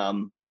themselves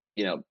become,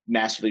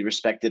 massively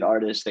respected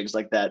artists, things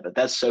like that. But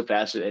that's so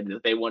fascinating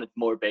that they wanted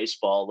more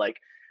baseball. Like,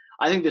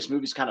 I think this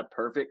movie's kind of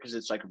perfect because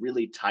it's like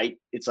really tight.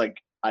 It's like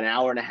an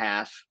hour and a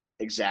half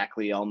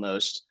exactly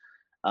almost.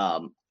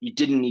 You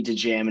didn't need to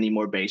jam any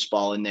more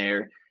baseball in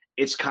there.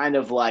 It's kind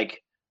of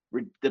like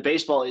the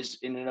baseball is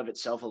in and of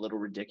itself a little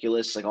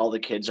ridiculous. Like all the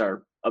kids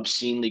are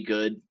obscenely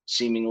good,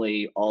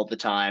 seemingly all the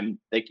time.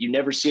 Like you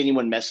never see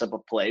anyone mess up a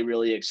play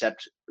really,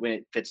 except when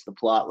it fits the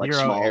plot, like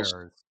Zero Smalls.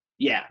 errors.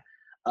 Yeah.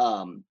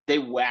 Yeah. They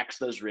wax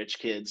those rich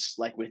kids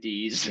like with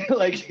ease.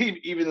 Like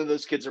even though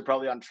those kids are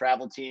probably on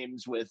travel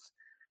teams with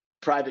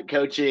private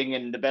coaching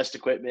and the best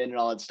equipment and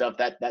all that stuff,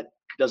 that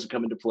doesn't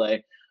come into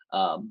play.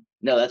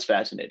 No, that's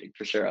fascinating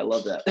for sure. I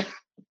love that.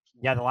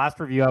 Yeah, the last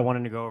review I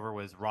wanted to go over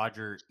was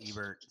Roger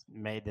Ebert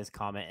made this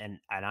comment,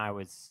 and I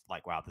was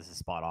like, "Wow, this is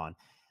spot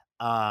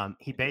on."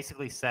 He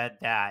basically said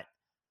that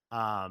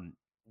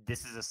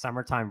this is a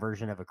summertime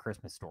version of A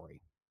Christmas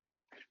Story.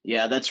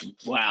 Yeah, that's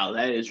wow.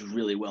 That is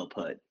really well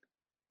put.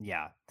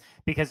 Yeah,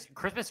 because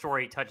Christmas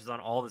Story touches on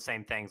all the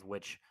same things,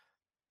 which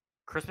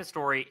Christmas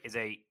Story is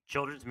a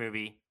children's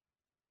movie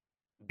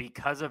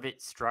because of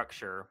its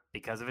structure,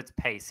 because of its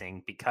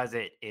pacing, because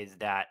it is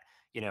that,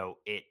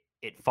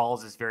 it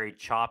follows this very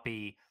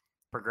choppy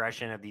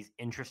progression of these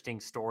interesting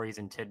stories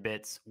and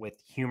tidbits with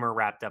humor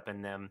wrapped up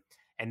in them.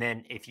 And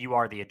then if you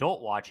are the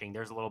adult watching,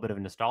 there's a little bit of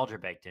nostalgia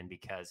baked in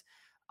because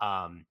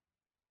um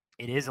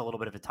it is a little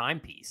bit of a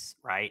timepiece,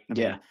 right? I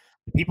mean, Yeah,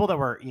 the people that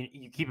were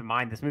you keep in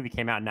mind this movie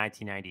came out in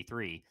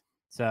 1993.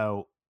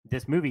 So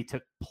this movie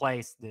took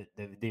place the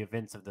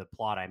events of the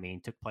plot, I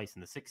mean, took place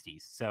in the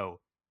 60s.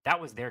 So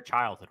that was their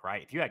childhood,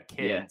 right? If you had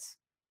yeah, kids,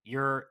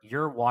 you're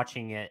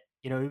watching it,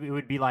 it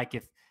would be like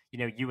if,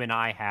 you and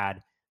I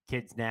had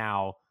kids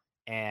now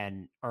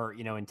or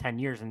in 10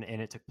 years, and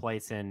it took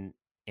place in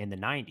the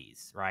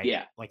 90s, right?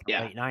 Yeah, Like the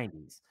yeah. late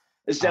 90s.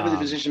 It's definitely the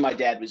Um, position my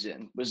dad was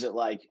in. Was it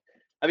like,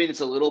 I mean,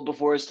 it's a little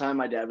before his time.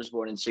 My dad was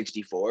born in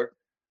 '64,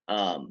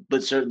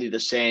 but certainly the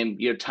same.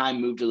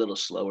 Time moved a little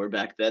slower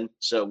back then.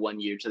 So one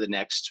year to the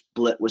next,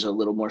 Blit was a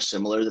little more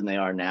similar than they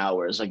are now.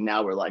 Whereas like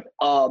now we're like,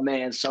 oh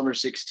man, summer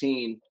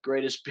 '16,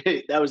 greatest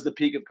peak. That was the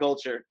peak of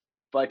culture.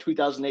 By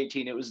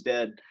 2018, it was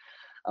dead.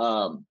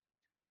 Um,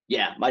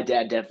 yeah, my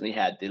dad definitely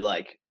had the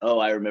like, oh,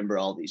 I remember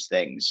all these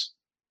things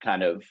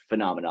kind of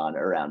phenomenon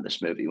around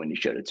this movie when you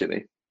showed it to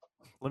me.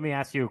 Let me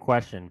ask you a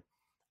question.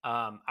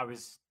 I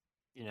was,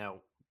 you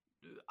know,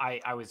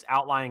 I was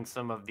outlining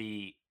some of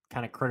the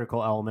kind of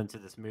critical elements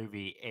of this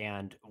movie,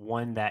 and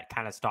one that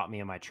kind of stopped me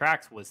in my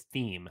tracks was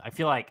theme. I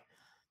feel like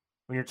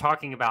when you're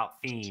talking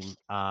about theme,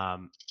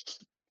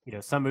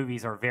 some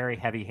movies are very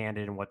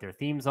heavy-handed in what their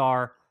themes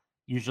are.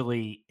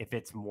 Usually, if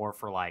it's more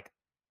for like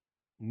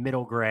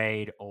middle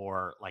grade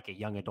or like a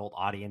young adult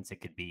audience,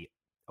 it could be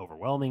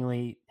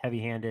overwhelmingly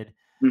heavy-handed.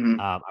 Mhm.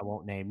 I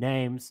won't name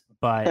names,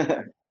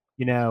 but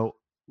you know,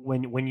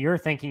 when you're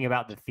thinking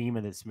about the theme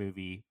of this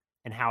movie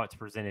and how it's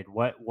presented,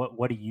 what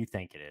do you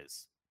think it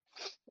is?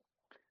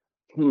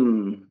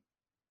 Hmm.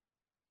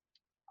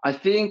 I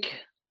think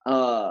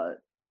uh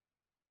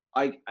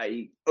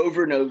I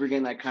over and over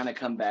again I kind of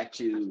come back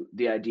to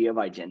the idea of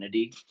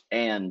identity,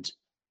 and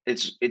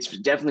it's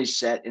definitely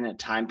set in a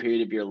time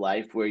period of your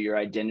life where your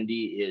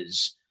identity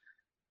is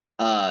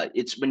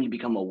it's when you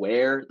become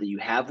aware that you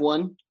have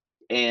one,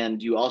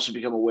 and you also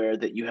become aware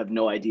that you have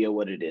no idea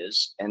what it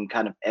is, and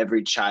kind of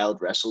every child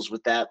wrestles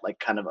with that, like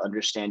kind of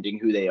understanding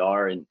who they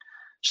are. And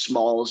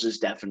Smalls is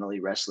definitely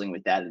wrestling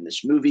with that in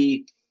this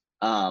movie.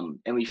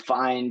 And we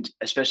find,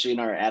 especially in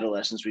our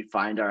adolescence, we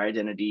find our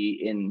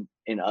identity in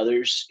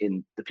others,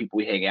 in the people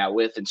we hang out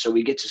with, and so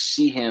we get to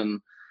see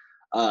him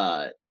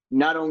uh,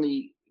 not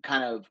only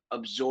kind of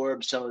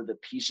absorb some of the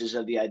pieces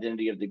of the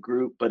identity of the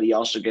group, but he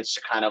also gets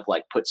to kind of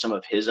like put some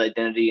of his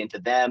identity into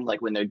them.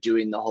 Like when they're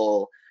doing the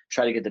whole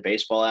try to get the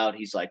baseball out,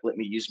 he's like, "Let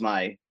me use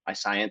my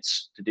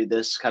science to do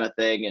this," kind of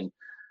thing. And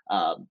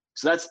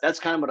so that's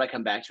kind of what I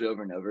come back to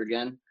over and over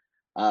again.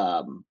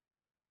 Um,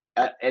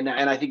 and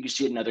I think you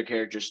see it in other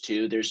characters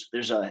too.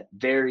 There's a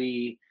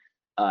very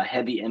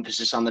heavy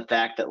emphasis on the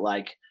fact that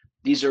like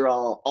these are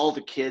all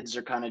the kids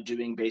are kind of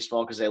doing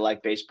baseball because they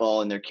like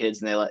baseball and they're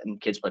kids and they let and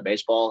kids play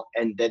baseball.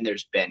 And then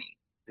there's Benny,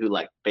 who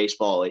like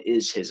baseball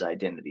is his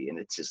identity and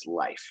it's his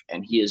life,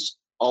 and he is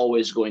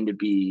always going to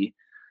be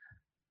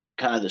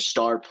kind of the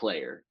star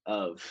player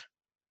of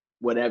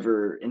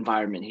whatever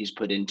environment he's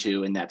put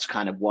into. And that's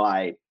kind of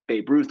why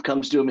Babe Ruth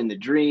comes to him in the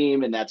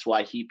dream. And that's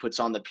why he puts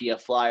on the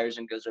PF Flyers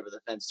and goes over the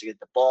fence to get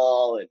the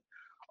ball and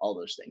all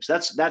those things.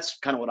 That's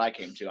kind of what I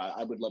came to.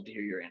 I would love to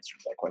hear your answer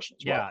to that question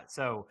as well. Yeah.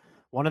 So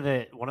one of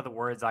the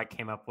words I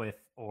came up with,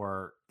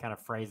 or kind of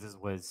phrases,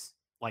 was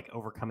like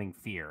overcoming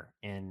fear.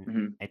 And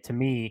Mm-hmm. to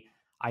me,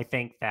 I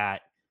think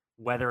that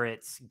whether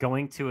it's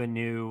going to a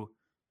new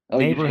Oh,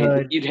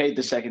 neighborhood. you'd hate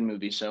the second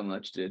movie so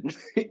much, dude.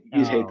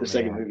 You'd hate Oh the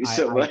second man, movie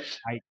so much.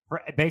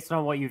 based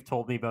on what you've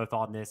told me both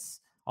on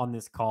this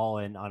call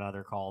and on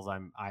other calls,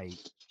 I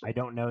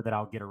don't know that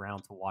I'll get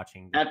around to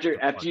watching the After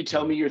part you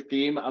tell two. me your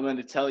theme, I'm going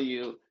to tell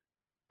you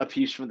a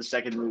piece from the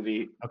second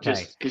movie, Okay.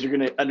 just because you're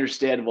going to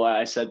understand why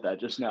I said that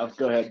just now.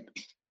 Go ahead.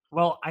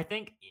 Well, I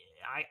think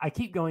I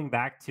keep going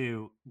back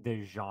to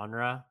the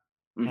genre,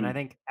 and I Mm-hmm.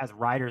 think as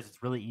writers,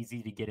 it's really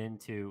easy to get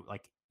into,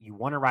 like, you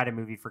want to write a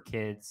movie for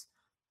kids,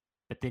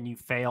 but then you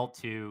fail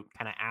to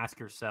kind of ask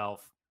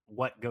yourself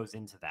what goes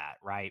into that,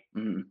 right?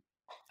 Mm-hmm.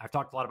 I've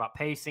talked a lot about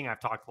pacing. I've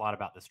talked a lot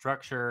about the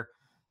structure,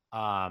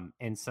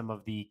 and some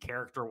of the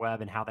character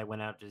web and how they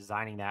went out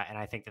designing that. And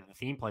I think that the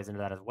theme plays into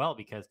that as well,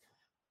 because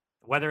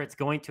whether it's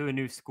going to a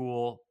new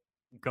school,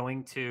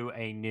 going to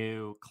a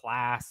new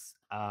class,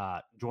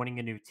 joining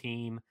a new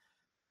team,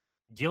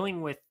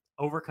 dealing with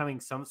overcoming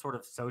some sort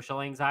of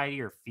social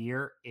anxiety or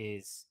fear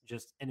is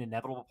just an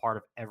inevitable part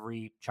of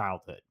every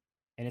childhood.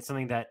 And it's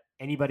something that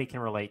anybody can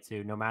relate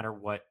to, no matter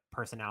what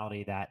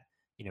personality that,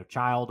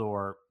 child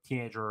or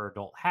teenager or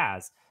adult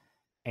has.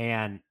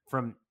 And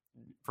from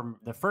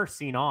the first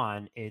scene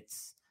on,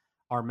 it's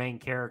our main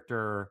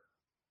character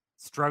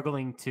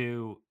struggling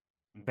to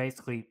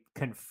basically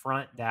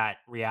confront that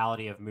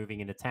reality of moving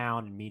into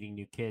town and meeting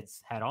new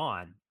kids head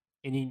on.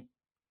 And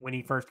when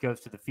he first goes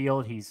to the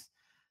field,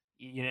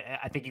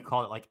 I think you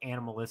call it like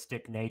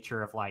animalistic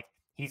nature of like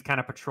he's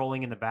kind of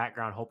patrolling in the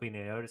background, hoping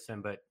to notice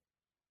him. But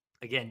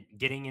again,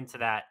 getting into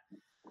that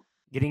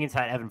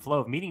ebb and flow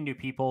of meeting new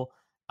people,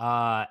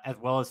 as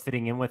well as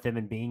fitting in with them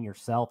and being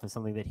yourself, is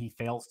something that he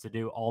fails to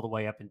do all the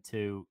way up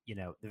into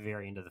the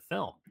very end of the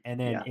film. And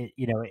then Yeah.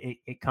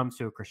 it comes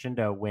to a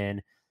crescendo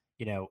when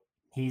you know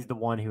he's the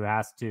one who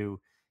has to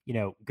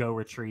go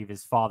retrieve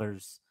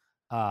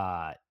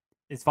uh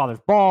his father's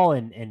ball,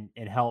 and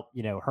help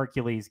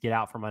Hercules get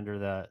out from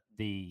under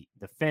the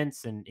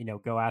fence, and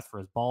go ask for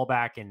his ball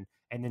back, and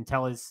then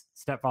tell his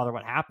stepfather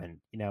what happened.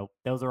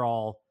 Those are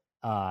all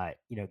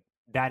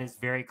that is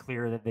very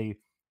clear that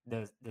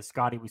the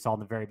Scotty we saw in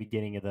the very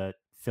beginning of the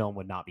film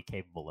would not be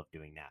capable of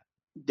doing that.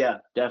 Yeah,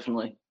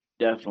 definitely,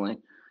 definitely.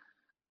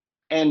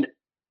 And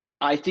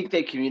I think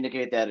they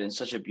communicate that in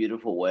such a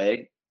beautiful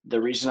way. The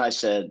reason I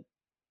said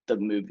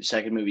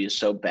second movie is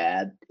so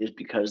bad is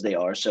because they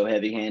are so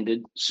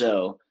heavy-handed.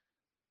 So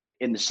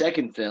in the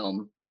second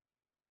film,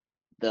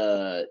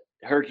 the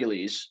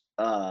Hercules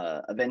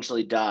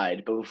eventually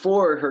died, but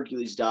before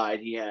Hercules died,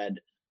 he had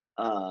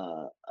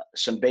uh,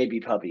 some baby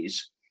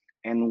puppies,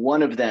 and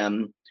one of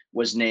them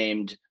was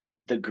named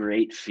the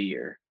Great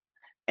Fear.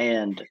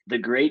 And the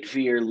Great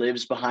Fear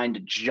lives behind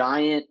a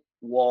giant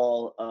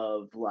wall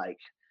of like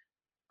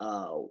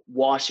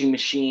washing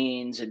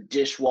machines and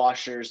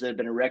dishwashers that have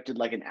been erected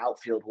like an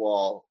outfield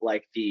wall,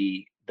 like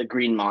the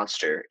Green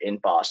Monster in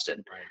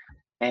Boston.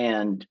 Right.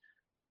 And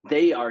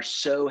they are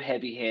so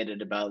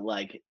heavy-handed about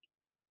like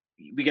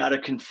we got to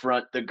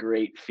confront the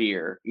Great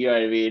Fear. You know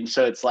what I mean?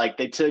 So it's like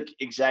they took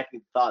exactly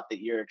the thought that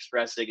you're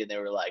expressing, and they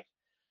were like,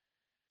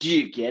 "Do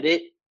you get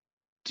it?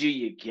 Do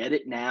you get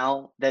it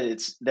now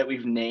that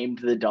we've named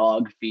the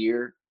dog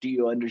Fear? Do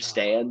you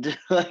understand?"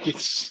 Like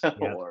it's so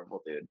Yeah.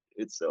 horrible, dude.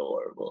 It's so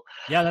horrible.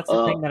 Yeah, that's the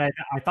Uh, thing that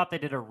I thought they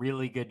did a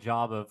really good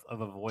job of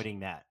avoiding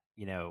that,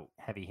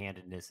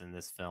 heavy-handedness in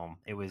this film.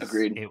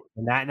 Agreed.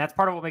 And that's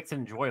part of what makes it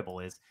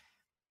enjoyable is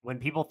when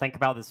people think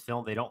about this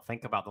film, they don't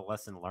think about the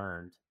lesson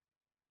learned.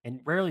 And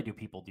rarely do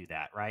people do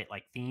that, right?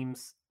 Like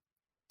themes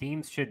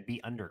should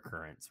be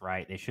undercurrents,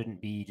 right? They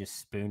shouldn't be just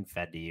spoon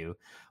fed to you.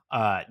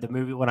 The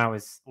movie when I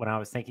was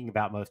thinking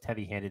about most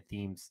heavy handed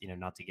themes,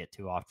 not to get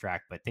too off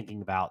track, but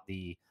thinking about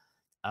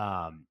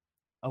um,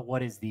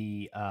 what is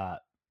the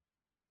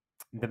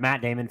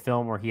Matt Damon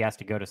film where he has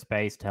to go to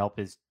space to help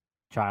his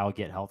child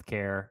get health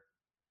care.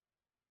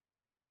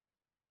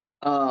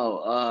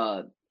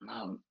 Oh,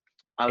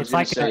 I was It's gonna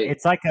like a say,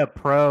 it's like a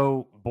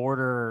pro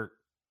border,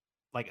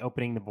 like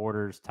opening the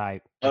borders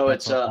type. Like oh,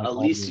 that's it's what like all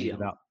the movies Elysium.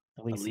 about.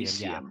 Elysium,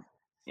 yeah. Elysium.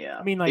 Yeah,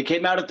 I mean, it like,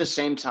 came out at the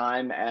same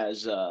time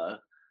as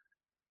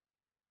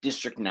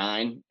District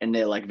 9, and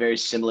they're like very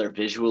similar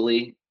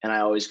visually, and I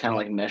always kind of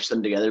yeah. like mesh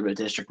them together, but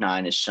District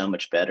 9 is so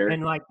much better.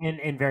 And like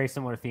in very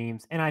similar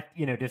themes. And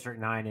District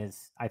 9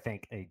 is, I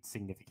think, a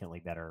significantly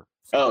better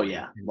Oh story.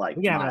 yeah, And like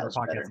we can have another miles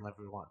podcast better. on that if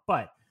we want.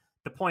 But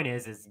the point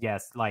is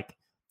yes, like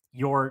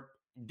you're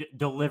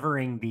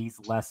delivering these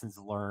lessons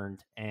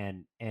learned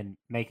and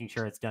making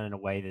sure it's done in a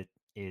way that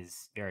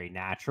is very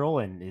natural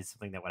and is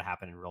something that would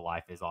happen in real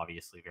life is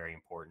obviously very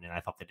important. And I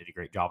thought they did a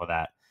great job of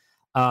that.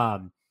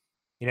 Um,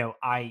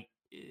 I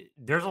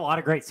there's a lot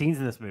of great scenes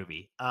in this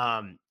movie.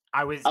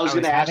 I was I was I going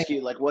was to having ask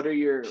you, like, what are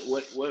your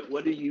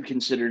what do you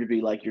consider to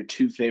be like your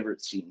two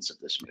favorite scenes of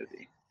this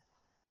movie?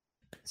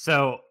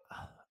 So,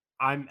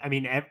 I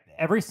mean,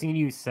 every scene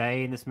you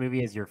say in this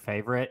movie is your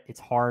favorite. It's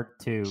hard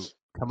to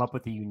come up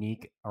with a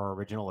unique or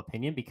original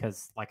opinion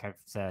because, like I've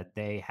said,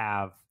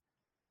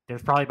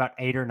 there's probably about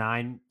 8 or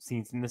 9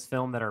 scenes in this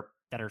film that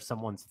are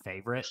someone's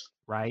favorite,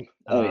 right?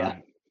 Oh yeah,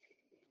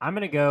 I'm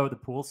gonna go the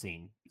pool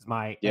scene.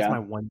 That's yeah, my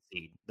one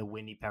scene, the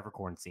Windy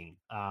Peppercorn scene.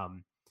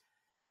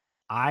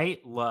 I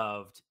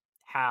loved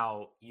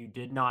how you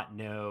did not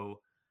know.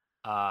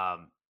 I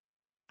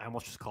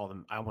almost just called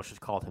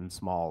him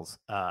Smalls.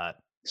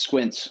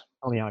 Squints.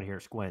 Help me out here,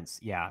 Squints.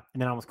 Yeah,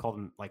 and then I almost called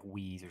him like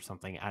Wheeze or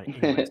something.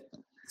 Anyways,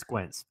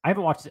 Squints. I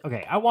haven't watched.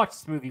 Okay, I watched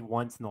this movie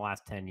once in the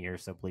last 10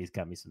 years, so please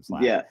cut me some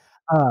slack. Yeah,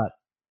 Uh,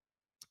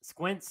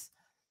 Squints.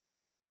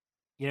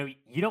 You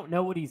don't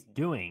know what he's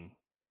doing.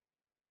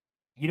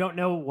 You don't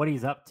know what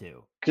he's up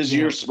to. because You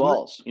you're know, you're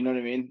Smalls. You know what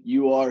I mean?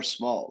 You are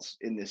Smalls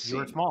in this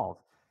you're scene. Smalls.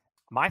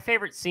 My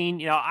favorite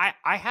scene. I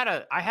had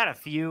a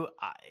few.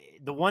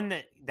 The one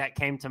that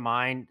came to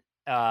mind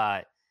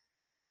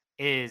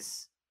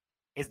is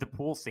the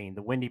pool scene,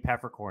 the Windy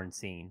Peppercorn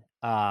scene.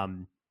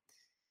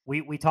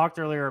 We talked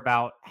earlier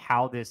about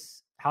how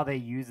they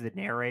use the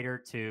narrator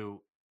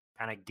to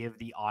kind of give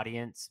the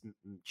audience,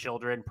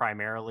 children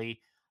primarily,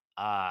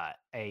 a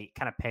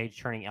kind of page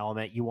turning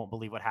element. You won't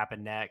believe what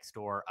happened next,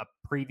 or a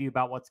preview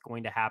about what's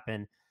going to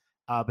happen.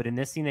 But in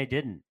this scene, they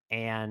didn't.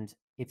 And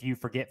if you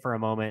forget for a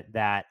moment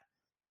that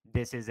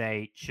this is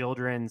a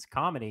children's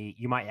comedy,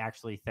 you might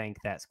actually think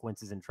that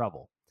Squints is in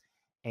trouble.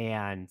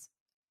 And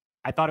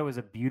I thought it was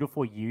a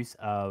beautiful use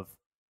of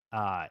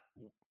uh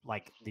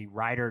like the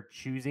writer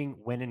choosing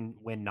when and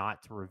when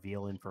not to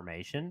reveal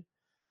information.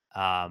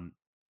 Um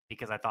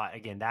because I thought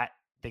again that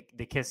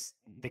the kiss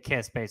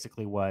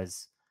basically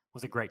was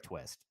a great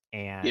twist.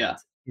 Yeah.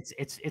 And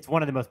it's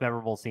one of the most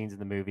memorable scenes in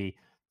the movie.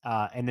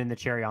 And then the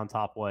cherry on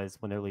top was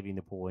when they're leaving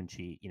the pool and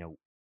she,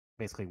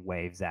 basically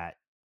waves at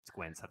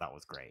Squints. I thought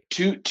was great.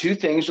 Two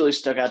things really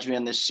stuck out to me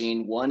on this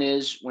scene. One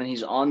is when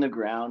he's on the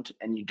ground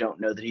and you don't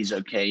know that he's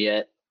okay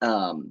yet.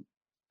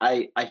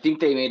 I think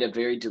they made a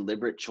very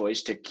deliberate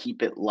choice to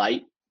keep it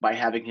light by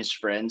having his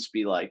friends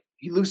be like,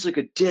 "He looks like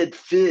a dead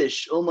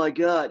fish. Oh my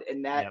god!"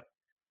 And Yep.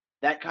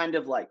 that kind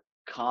of like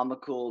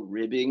comical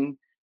ribbing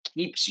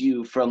keeps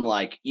you from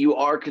like you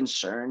are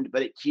concerned,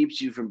 but it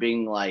keeps you from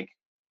being like,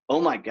 "Oh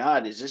my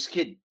god, is this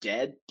kid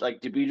dead?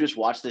 Like, did we just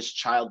watch this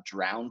child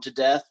drown to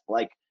death?"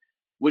 Like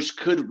which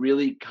could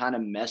really kind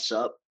of mess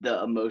up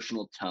the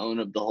emotional tone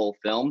of the whole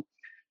film.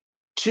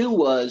 Two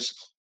was,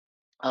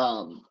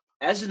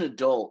 as an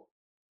adult,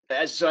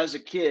 as a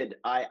kid,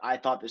 I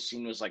thought this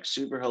scene was like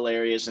super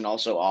hilarious and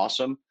also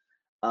awesome.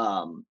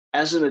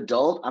 As an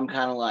adult, I'm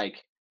kind of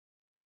like,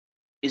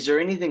 is there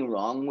anything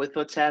wrong with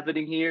what's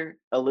happening here?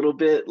 A little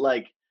bit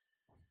like,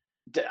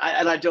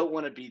 and I don't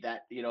want to be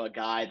that, a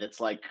guy that's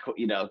like,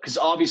 because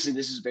obviously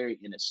this is very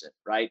innocent,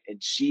 right?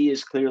 And she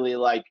is clearly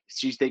like,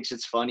 she thinks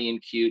it's funny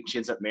and cute. She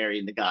ends up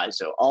marrying the guy,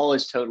 so all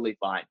is totally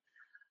fine.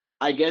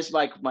 I guess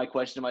my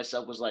question to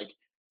myself was like,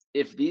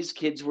 if these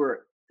kids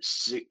were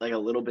like a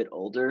little bit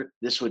older,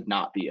 this would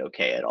not be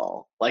okay at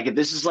all. Like if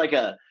this is like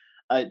a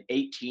an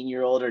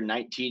 18-year-old or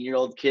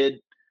 19-year-old kid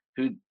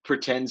who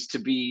pretends to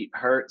be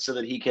hurt so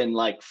that he can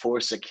like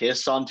force a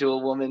kiss onto a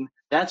woman,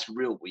 that's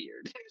real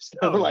weird. So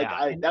Oh like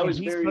yeah, that and was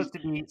he's very. supposed to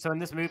be so in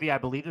this movie, I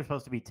believe they're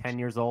supposed to be 10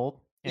 years old,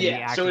 and the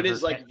Yeah, so it actors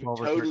is are like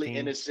 12 or totally 13.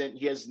 innocent.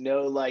 He has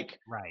no like.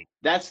 Right, right.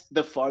 That's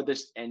the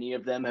farthest any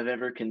of them have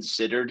ever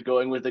considered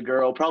going with a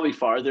girl, probably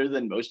farther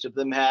than most of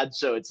them had.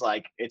 So it's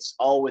like it's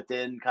all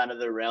within kind of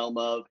the realm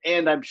of,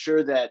 and I'm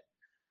sure that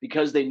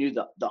because they knew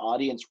the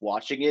audience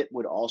watching it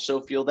would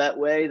also feel that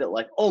way, that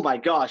like, oh my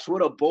gosh,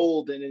 what a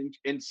bold and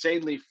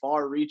insanely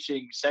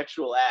far-reaching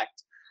sexual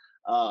act,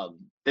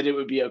 that it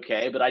would be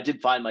okay. But I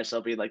did find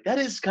myself being like, that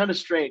is kind of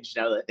strange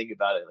now that I think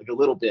about it, like a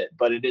little bit,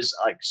 but it is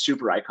like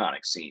super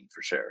iconic scene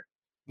for sure.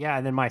 Yeah,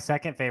 and then my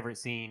second favorite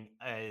scene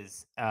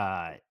is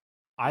I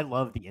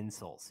love the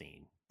insult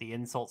scene. The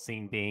insult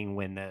scene being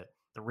when the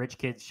rich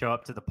kids show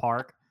up to the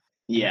park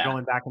and they're Yeah,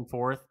 going back and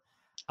forth.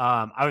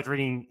 I was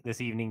reading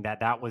this evening that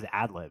that was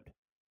ad libbed.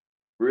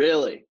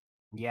 really.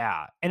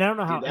 Yeah, and I don't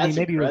know how. Dude, I mean, that's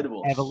maybe it was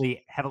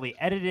incredible. heavily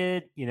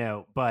edited,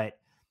 but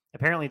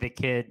apparently the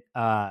kid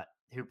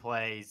who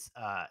plays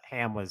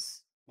Ham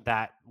was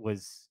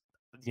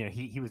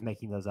he was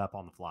making those up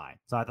on the fly.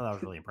 So I thought that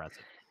was really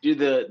impressive. Dude,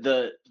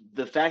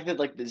 the fact that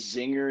like the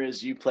zinger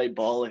is you play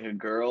ball like a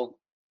girl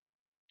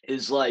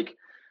is like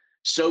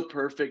so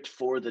perfect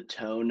for the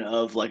tone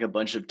of like a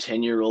bunch of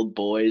 10-year-old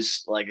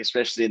boys, like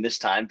especially in this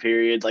time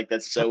period. Like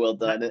that's so well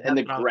done. And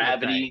That's what I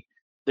was gonna say.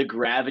 the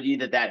gravity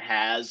that that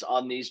has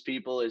on these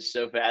people is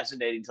so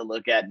fascinating to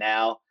look at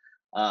now.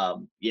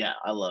 Yeah,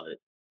 I love it.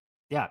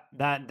 Yeah,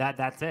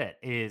 that's it.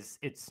 It's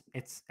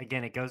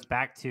again, it goes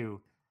back to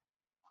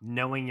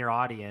knowing your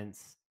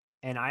audience,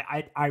 and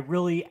I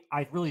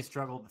really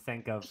struggled to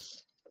think of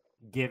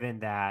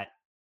given that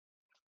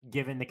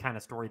given the kind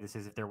of story this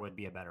is, if there would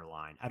be a better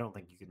line. I don't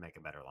think you could make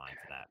a better line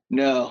for that.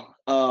 No.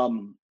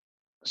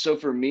 So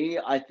for me,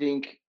 I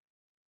think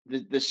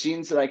the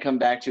scenes that I come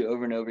back to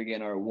over and over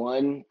again are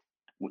one,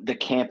 the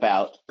camp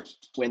out,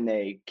 when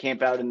they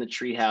camp out in the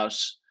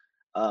treehouse.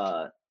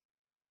 Uh,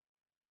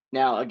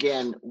 Now,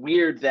 again,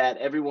 weird that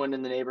everyone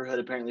in the neighborhood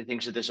apparently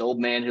thinks that this old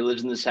man who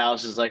lives in this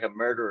house is like a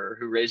murderer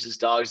who raises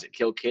dogs that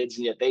kill kids,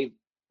 and yet they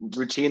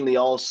routinely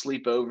all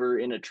sleep over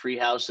in a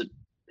treehouse that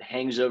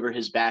hangs over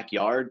his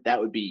backyard. That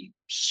would be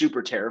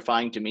super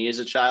terrifying to me as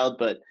a child,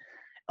 but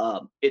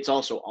it's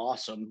also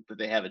awesome that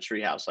they have a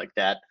treehouse like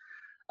that.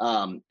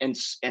 And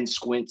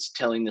Squint's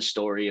telling the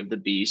story of the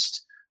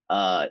beast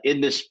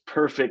in this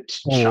perfect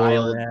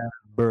child. Yeah,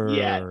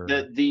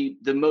 Forever.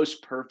 the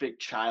most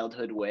perfect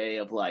childhood way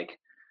of like,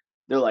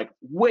 they're like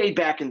way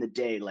back in the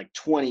day, like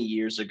 20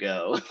 years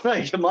ago.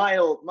 Like my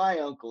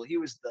uncle, he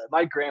was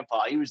my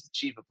grandpa, he was the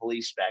chief of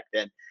police back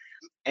then.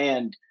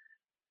 And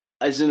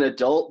as an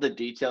adult, the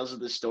details of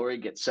the story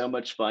get so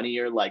much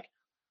funnier. Like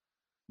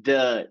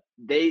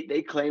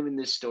they claim in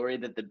this story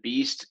that the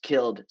beast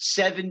killed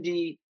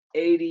 70,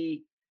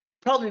 80,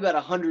 probably about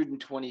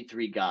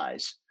 123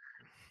 guys.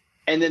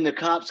 And then the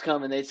cops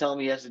come and they tell him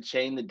he has to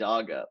chain the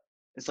dog up.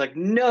 It's like,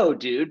 no,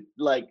 dude,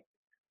 like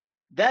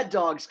that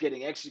dog's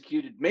getting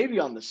executed maybe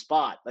on the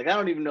spot. Like I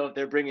don't even know if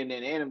they're bringing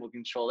in animal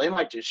control. They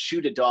might just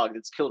shoot a dog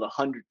that's killed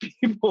 100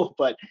 people.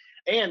 But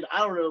and I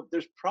don't know.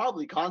 There's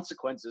probably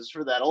consequences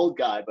for that old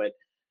guy, but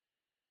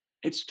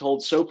it's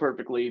told so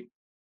perfectly.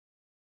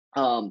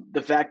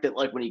 The fact that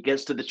like when he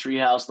gets to the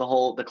treehouse,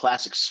 the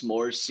classic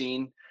s'mores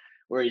scene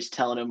where he's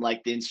telling him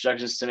like the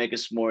instructions to make a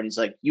s'more, and he's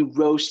like, "You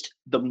roast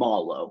the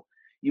mallow,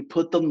 you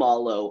put the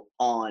mallow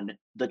on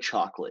the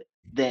chocolate,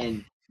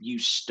 then you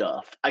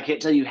stuff." I can't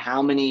tell you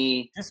how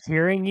many. Just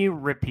hearing you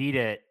repeat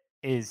it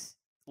is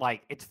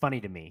like it's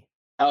funny to me.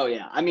 Oh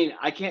yeah, I mean,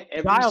 I can't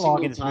The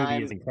dialogue in this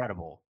movie is time.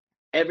 incredible.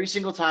 Every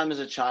single time as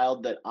a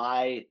child that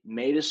I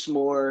made a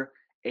s'more,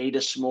 ate a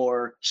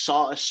s'more,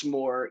 saw a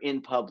s'more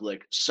in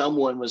public,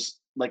 someone was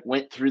like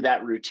went through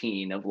that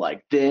routine of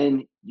like,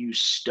 then you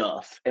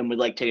stuff and would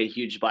like take a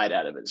huge bite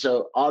out of it.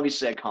 So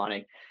obviously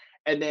iconic.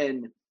 And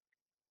then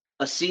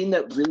a scene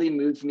that really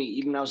moved me,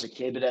 even when I was a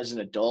kid, but as an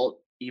adult,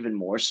 even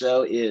more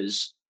so,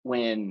 is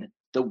when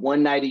the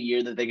one night a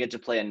year that they get to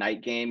play a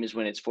night game is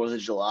when it's 4th of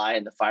July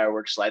and the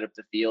fireworks light up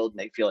the field and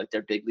they feel like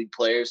they're big league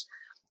players.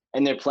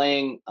 And they're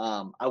playing,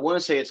 I want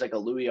to say it's like a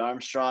Louis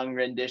Armstrong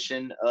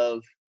rendition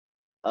of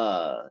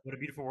uh, What a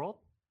Beautiful World.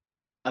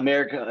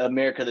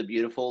 America the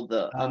Beautiful,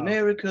 the Oh, okay.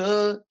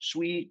 America,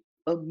 sweet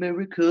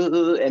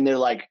America. And they're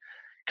like,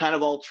 kind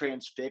of all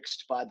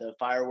transfixed by the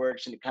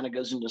fireworks, and it kind of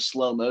goes into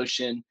slow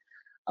motion.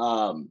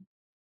 Um,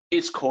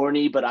 it's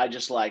corny, but I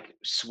just like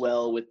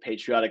swell with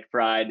patriotic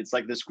pride. It's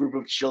like this group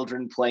of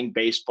children playing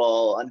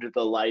baseball under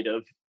the light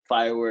of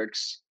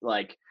fireworks,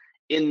 like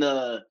in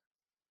the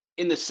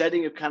in the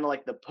setting of kind of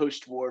like the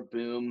post-war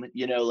boom.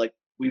 Like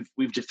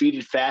we've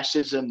defeated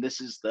fascism.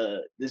 This is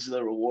the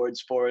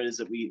rewards for it, is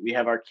that we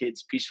have our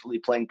kids peacefully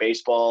playing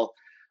baseball.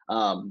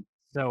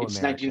 So It's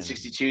American.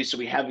 1962, so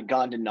we haven't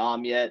gone to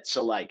Nam yet.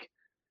 So like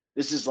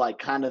this is like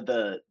kind of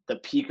the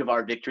peak of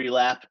our victory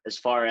lap as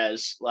far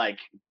as like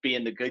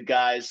being the good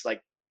guys.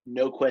 Like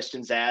no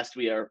questions asked.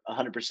 We are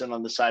 100%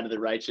 on the side of the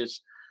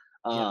righteous.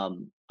 Yep.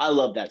 I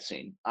love that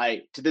scene.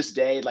 I to this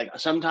day, like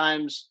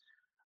sometimes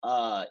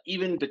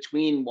even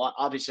between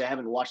obviously I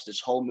haven't watched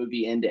this whole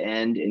movie end to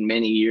end in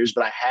many years,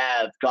 but I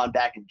have gone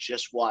back and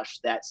just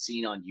watched that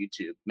scene on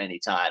YouTube many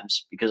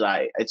times because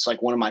it's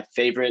like one of my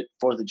favorite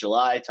Fourth of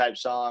July type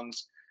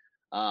songs.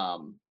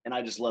 And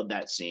I just love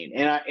that scene.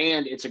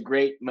 And it's a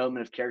great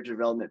moment of character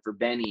development for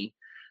Benny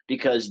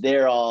because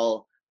they're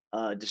all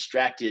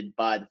distracted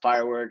by the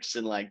fireworks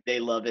and like they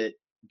love it.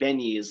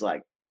 Benny is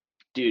like,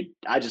 dude,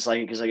 I just like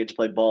it because I get to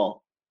play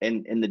ball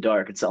in the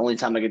dark. It's the only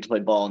time I get to play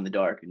ball in the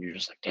dark, and you're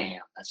just like,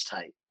 damn, that's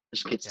tight.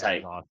 This kid's That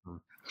is tight.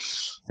 awesome.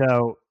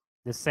 So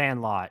the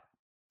Sandlot.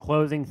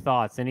 Closing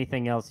thoughts.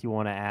 Anything else you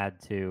want to add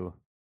to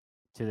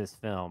this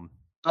film?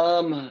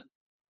 Um,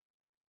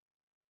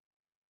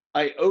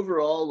 I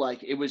overall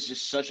like it was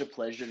just such a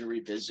pleasure to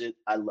revisit.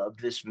 I love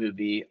this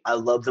movie. I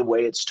love the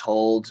way it's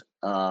told.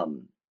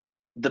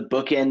 The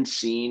bookend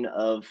scene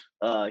of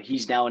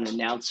he's now an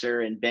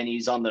announcer and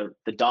Benny's on the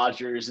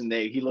Dodgers and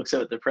he looks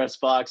up at the press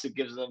box and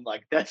gives them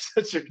like that's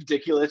such a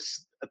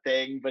ridiculous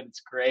thing, but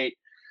it's great.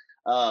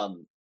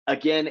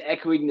 Again,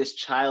 echoing this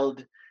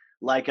child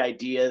like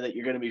idea that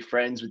you're going to be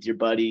friends with your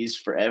buddies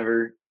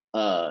forever,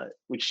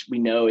 which we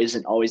know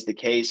isn't always the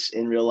case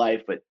in real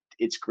life, but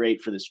it's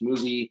great for this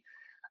movie.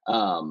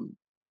 Um,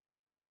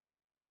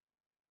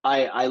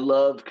 I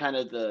love kind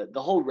of the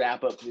whole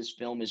wrap up of this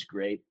film is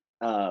great.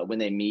 When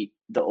they meet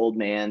the old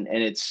man,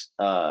 and it's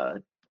oh,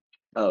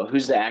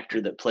 who's the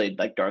actor that played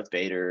like Darth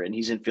Vader, and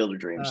he's in Field of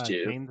Dreams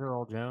too, James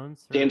Earl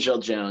Jones. James Earl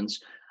Jones.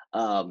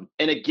 And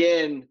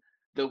again,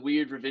 the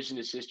weird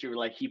revisionist history where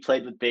like he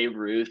played with Babe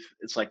Ruth.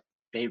 It's like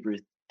Babe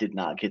Ruth did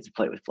not get to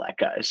play with black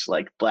guys.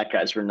 Like black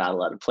guys were not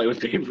allowed to play with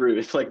Babe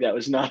Ruth. Like that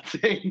was not a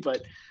thing.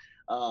 But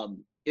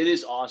it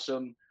is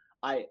awesome.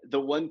 The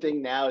one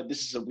thing now,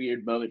 this is a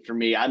weird moment for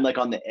me. I'm like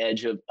on the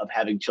edge of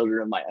having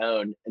children of my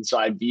own, and so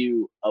I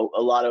view a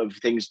lot of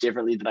things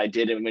differently than I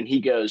did. And when he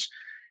goes,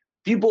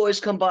 if you boys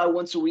come by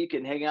once a week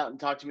and hang out and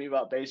talk to me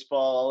about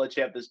baseball, I'll let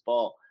you have this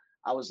ball.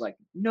 I was like,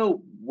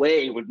 no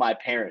way would my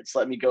parents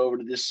let me go over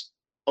to this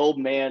old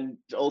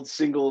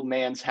single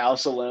man's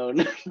house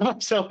alone.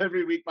 So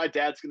every week my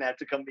dad's gonna have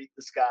to come meet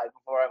this guy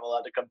before I'm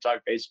allowed to come talk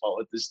baseball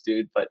with this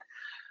dude. But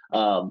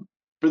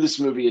for this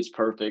movie, it's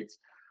perfect.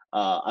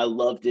 I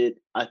loved it.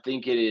 I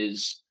think it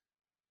is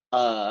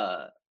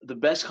the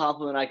best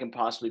compliment I can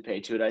possibly pay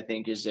to it. I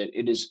think is that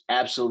it is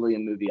absolutely a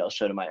movie I'll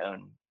show to my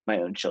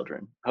own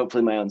children,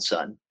 hopefully my own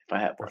son if I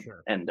have For one.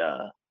 sure. And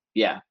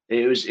yeah,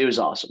 it was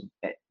awesome.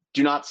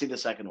 Do not see the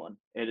second one.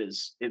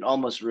 It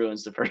almost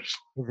ruins the first.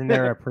 Isn't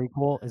there a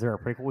prequel? Is there a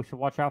prequel we should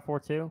watch out for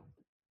too?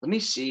 Let me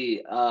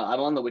see. I'm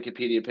on the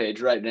Wikipedia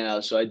page right now,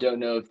 so I don't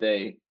know if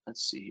they.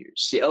 Let's see here.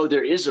 See, oh,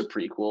 there is a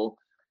prequel,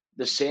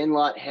 The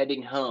Sandlot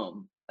Heading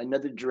Home,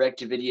 another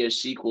direct-to-video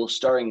sequel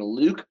starring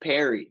Luke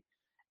Perry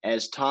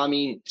as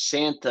Tommy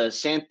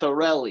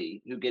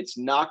Santarelli, who gets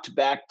knocked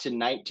back to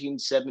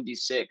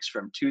 1976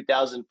 from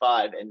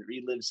 2005 and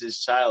relives his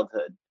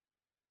childhood.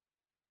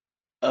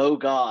 Oh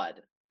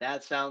God,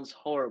 that sounds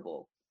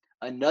horrible.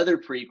 Another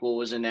prequel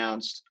was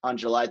announced on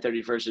July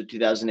 31st of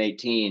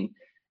 2018,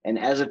 and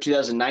as of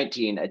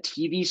 2019, a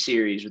TV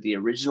series with the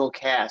original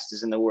cast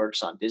is in the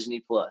works on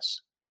Disney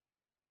Plus.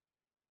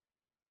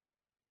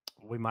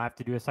 We might have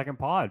to do a second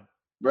pod.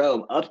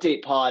 Bro,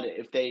 update pod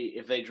if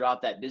they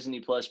drop that Disney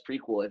Plus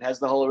prequel. It has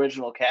the whole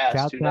original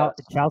cast. Who knows?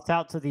 Shouts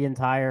out to the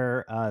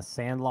entire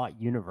Sandlot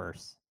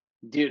universe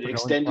Dude, for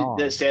going the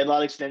strong.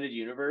 Sandlot extended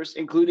universe,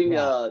 including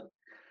Yeah,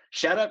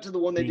 shout out to the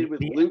one they did with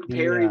the Luke the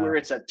Perry, where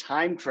it's a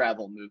time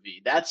travel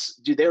movie.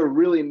 Dude, they were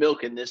really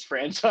milking this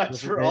franchise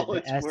this is for all the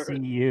it's worth.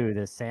 SCU,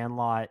 the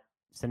Sandlot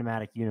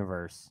Cinematic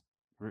Universe,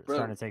 starting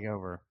Bro, to take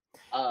over.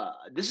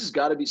 this has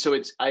got to be so.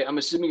 I'm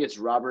assuming it's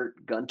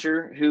Robert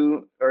Gunter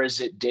or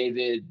is it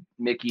David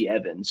Mickey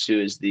Evans who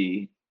is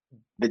the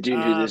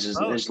dude who this is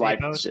Both. his They life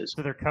both. this is.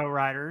 So they're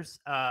co-writers.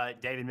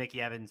 David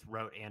Mickey Evans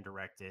wrote and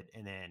directed,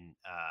 and then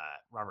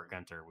Robert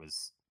Gunter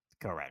was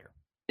co-writer.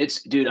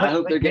 It's dude. I But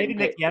hope they're getting David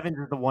paid. Mickey Evans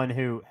is the one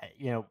who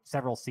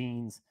several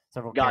scenes,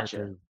 several Gotcha.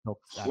 characters built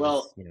out of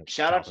Well, his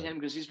shout out to childhood. him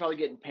because he's probably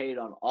getting paid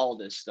on all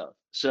this stuff.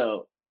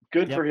 So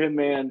good for Yep. him,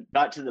 man.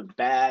 Got to the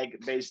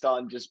bag based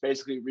on just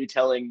basically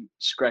retelling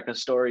Skrekka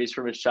stories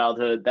from his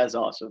childhood. That's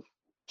awesome.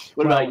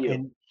 What about Well,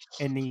 you?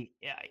 and the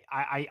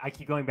I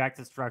keep going back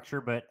to structure,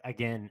 but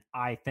again,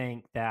 I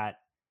think that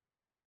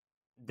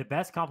the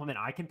best compliment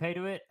I can pay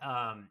to it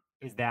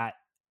is that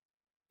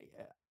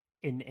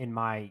in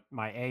my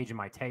age and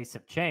my tastes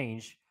have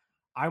changed,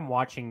 I'm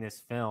watching this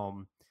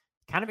film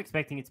kind of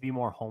expecting it to be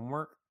more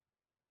homework,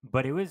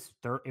 but it was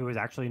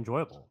actually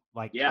enjoyable.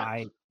 Like Yeah,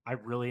 I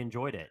really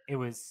enjoyed it. It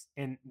was,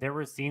 and there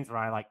were scenes where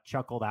I like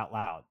chuckled out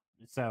loud.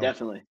 So,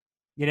 definitely.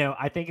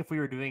 I think if we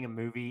were doing a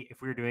movie,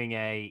 if we were doing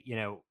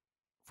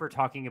if we're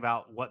talking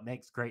about what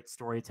makes great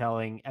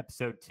storytelling,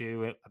 episode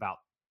 2 about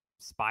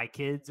Spy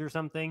Kids or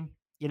something,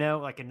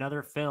 like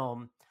another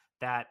film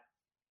that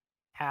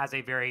has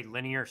a very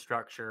linear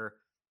structure,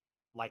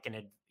 like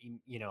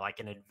like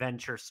an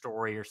adventure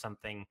story or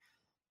something.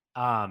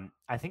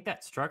 I think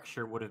that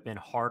structure would have been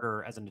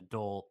harder as an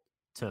adult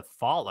to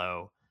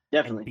follow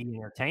and Definitely. be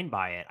entertained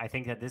by it. I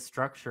think that this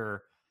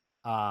structure,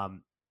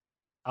 um,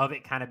 of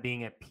it kind of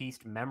being a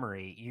pieced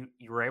memory,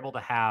 you were able to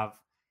have,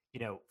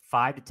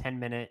 5 to 10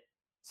 minute,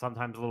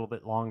 sometimes a little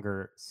bit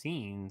longer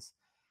scenes.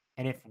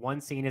 And if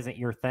one scene isn't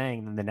your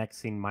thing, then the next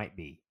scene might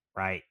be,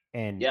 right?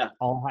 And Yeah.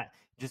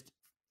 just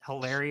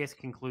hilarious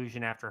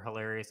conclusion after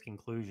hilarious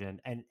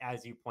conclusion. And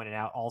as you pointed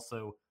out,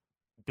 also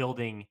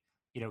building,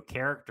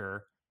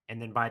 character.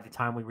 And then by the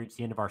time we reach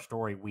the end of our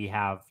story, we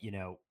have,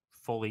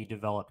 fully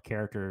developed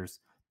characters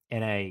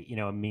in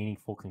a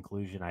meaningful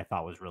conclusion. I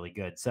thought was really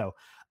good. So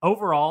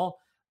overall,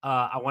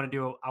 I want to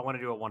do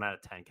a 1 out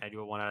of 10. Can I do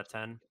a 1 out of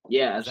 10?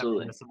 Yeah, Is that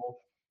absolutely. permissible?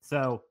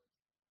 So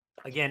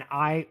again,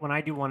 when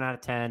I do 1 out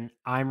of 10,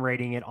 I'm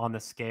rating it on the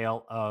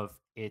scale of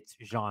its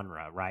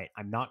genre, right?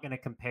 I'm not going to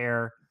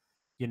compare,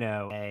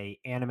 a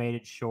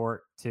animated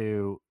short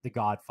to The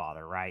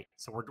Godfather, right?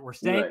 So we're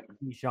staying Right.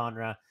 in the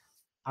genre.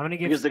 I'm going to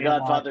give Because The Sandlot.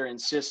 Godfather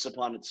insists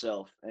upon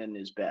itself and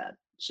is bad.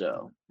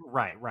 So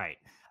Right, right.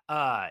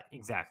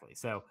 Exactly.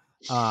 So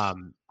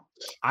um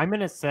I'm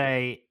going to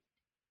say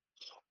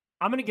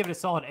I'm going to give it a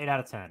solid 8 out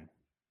of 10.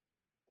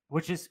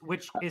 Which is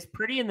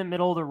pretty in the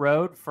middle of the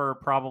road for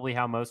probably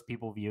how most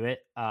people view it.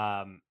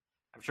 I'm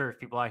sure there's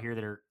people out here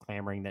that are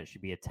clamoring that it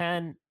should be a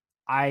 10.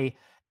 I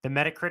The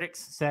Metacritics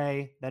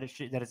say that it's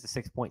a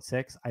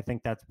 6.6. I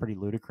think that's pretty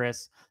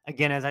ludicrous.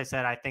 Again, as I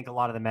said, I think a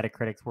lot of the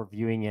Metacritics were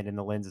viewing it in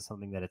the lens of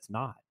something that it's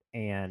not,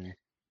 and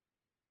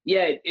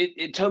yeah,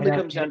 it totally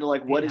comes and down to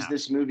like it what is have.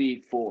 this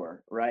movie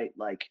for, right?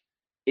 Like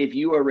if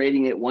you are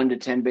rating it 1 to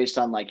 10 based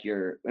on like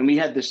your, and we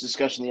had this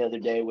discussion the other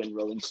day when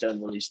Rolling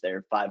Stone released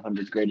their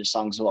 500 greatest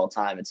songs of all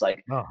time. It's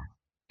like, Oh,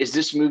 is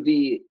this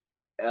movie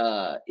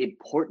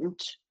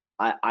important?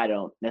 I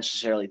don't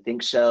necessarily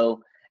think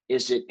so.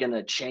 Is it going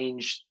to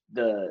change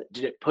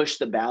did it push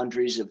the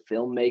boundaries of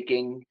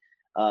filmmaking?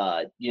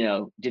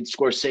 Did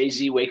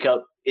Scorsese wake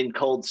up in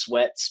cold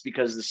sweats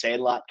because the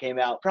Sandlot came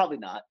out? Probably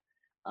not.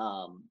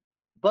 Um,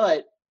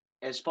 but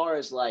as far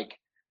as like,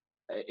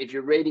 if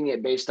you're rating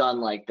it based on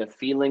like the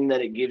feeling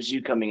that it gives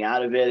you coming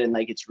out of it and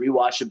like its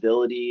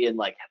rewatchability and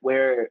like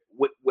where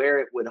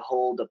it would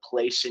hold a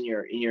place in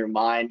your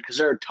mind, because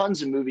there are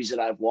tons of movies that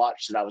I've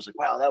watched that I was like,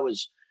 wow, that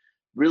was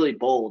really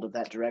bold of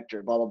that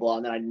director, blah blah blah,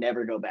 and then I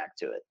never go back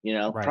to it.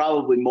 right.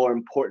 Probably more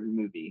important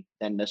movie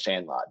than The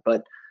Sandlot,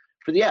 but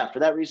for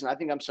that reason, I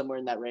think I'm somewhere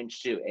in that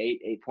range too.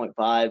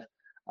 8.5.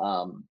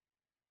 um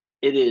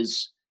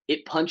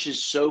it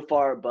punches so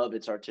far above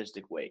its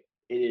artistic weight.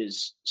 It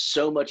is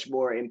so much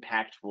more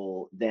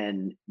impactful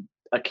than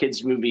a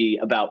kids movie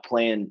about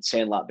playing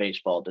sandlot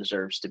baseball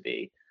deserves to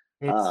be.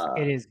 It Uh,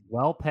 is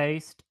well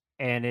paced,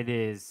 and it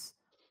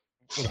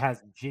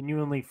has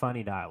genuinely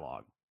funny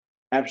dialogue.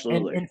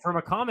 Absolutely. And from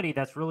a comedy,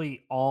 that's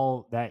really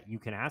all that you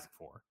can ask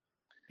for,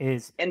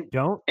 is And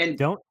don't and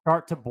don't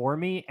start to bore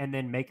me and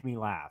then make me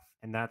laugh,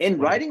 and that's and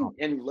what it writing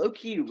and low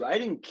key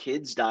writing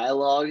kids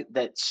dialogue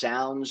that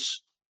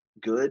sounds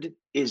good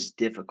is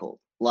difficult.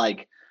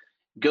 Like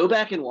go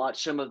back and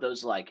watch some of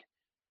those like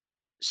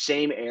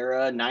same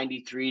era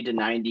 93 to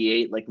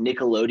 98 like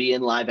Nickelodeon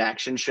live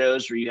action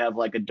shows where you have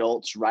like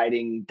adults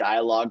writing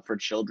dialogue for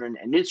children,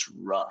 and it's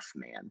rough,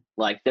 man.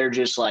 Like they're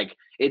just like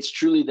it's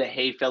truly the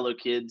hey fellow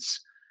kids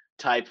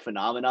type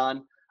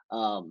phenomenon.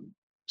 um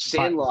but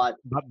Sandlot.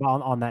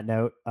 on that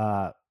note,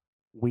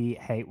 we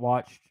hate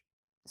watched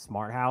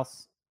Smart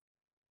House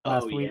Oh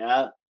last week,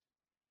 yeah,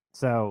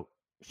 so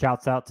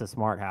shouts out to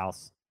Smart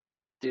House.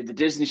 dude, the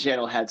Disney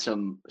Channel had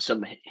some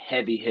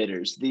heavy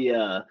hitters.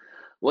 The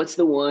what's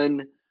the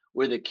one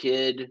where the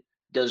kid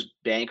does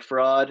bank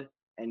fraud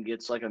and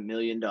gets like $1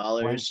 million?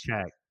 Blank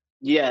check.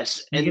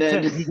 Yes, and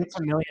then He gets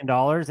 $1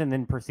 million and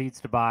then proceeds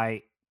to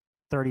buy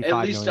at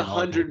 $35 least a million worth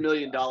hundred of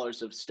million stuff.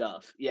 dollars of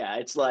stuff. Yeah,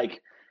 it's like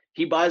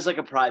he buys like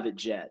a private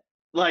jet,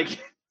 like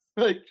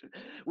like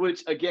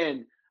which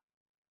again,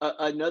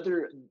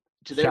 another,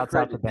 to their Shouts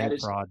out to credit, bank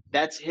fraud.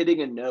 that's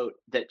hitting a note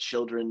that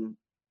children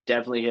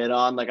definitely hit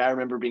on. Like I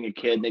remember being a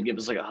kid, and they give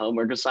us like a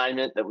homework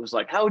assignment that was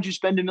like, "How would you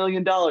spend $1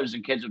 million?"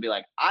 And kids would be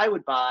like, "I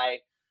would buy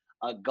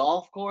a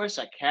golf course,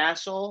 a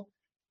castle,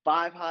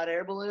 5 hot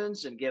air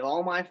balloons, and give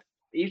all my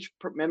each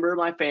member of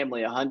my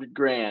family 100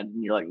 grand."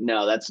 And you're like,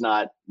 "No, that's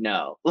not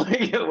no."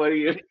 Like, what are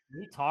you?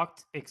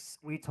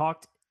 We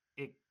talked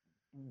it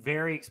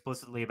very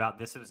explicitly about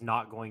this. It was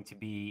not going to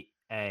be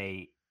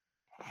a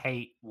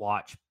hate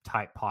watch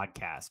type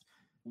podcast,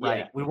 right?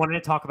 Yeah, We wanted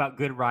to talk about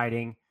good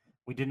writing.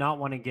 We did not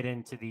want to get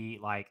into the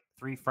like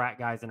three frat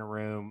guys in a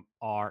room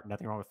are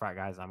nothing wrong with frat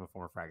guys. I'm a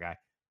former frat guy.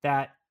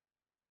 That,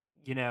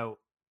 you know,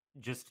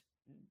 just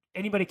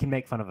anybody can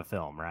make fun of a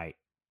film, right?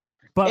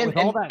 But with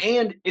all that,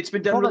 and it's been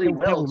with done all that really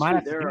being said, well we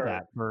might too. have to do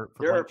that for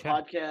There are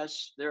Blank Check.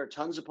 podcasts, there are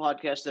tons of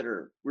podcasts that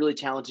are really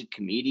talented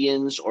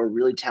comedians or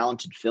really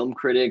talented film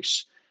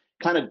critics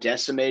kind of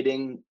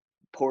decimating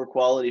poor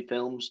quality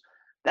films.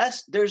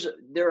 There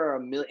are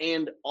a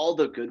million, and all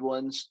the good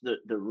ones,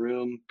 the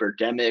Room,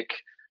 Birdemic,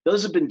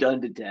 those have been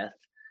done to death.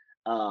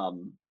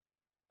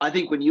 I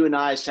think when you and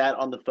I sat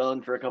on the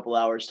phone for a couple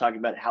hours talking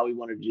about how we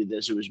wanted to do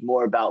this, it was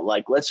more about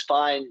like, let's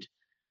find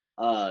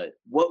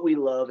what we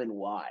love and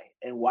why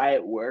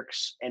it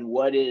works, and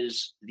what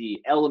is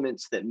the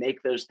elements that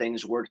make those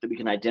things work that we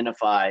can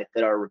identify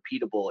that are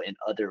repeatable in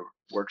other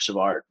works of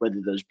art,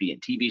 whether those be in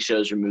TV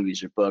shows or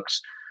movies or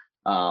books.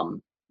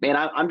 Man,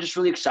 I'm just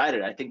really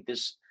excited. I think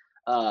this,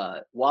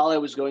 while I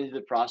was going through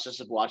the process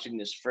of watching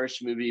this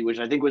first movie, which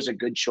I think was a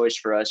good choice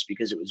for us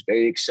because it was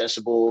very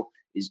accessible,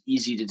 is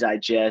easy to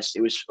digest.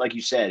 It was, like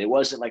you said, it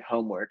wasn't like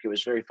homework. It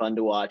was very fun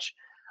to watch.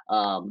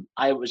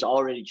 I was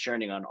already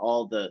churning on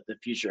all the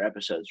future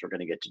episodes we're going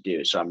to get to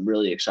do. So I'm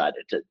really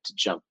excited to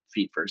jump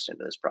feet first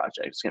into this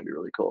project. It's going to be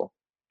really cool.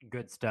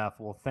 Good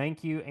stuff. Well,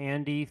 thank you,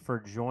 Andy, for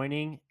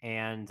joining.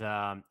 And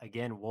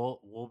again,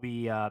 we'll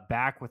be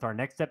back with our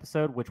next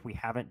episode, which we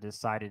haven't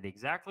decided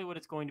exactly what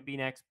it's going to be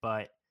next,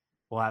 but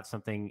we'll have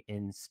something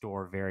in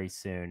store very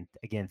soon.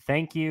 Again,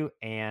 thank you,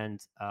 and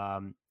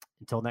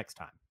until next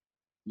time.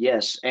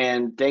 Yes,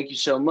 and thank you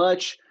so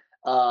much.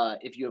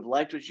 If you have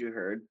liked what you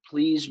heard,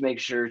 please make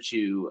sure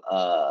to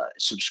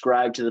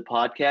subscribe to the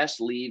podcast,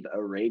 leave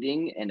a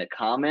rating and a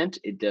comment.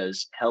 It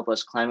does help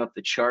us climb up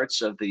the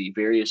charts of the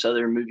various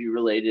other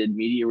movie-related,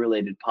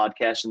 media-related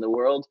podcasts in the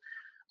world.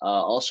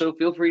 Also,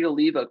 feel free to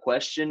leave a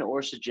question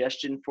or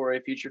suggestion for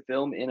a future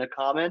film in a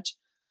comment.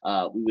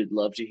 We would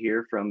love to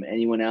hear from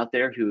anyone out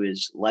there who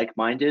is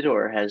like-minded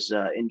or has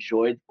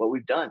enjoyed what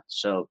we've done.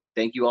 So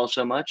thank you all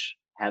so much.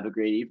 Have a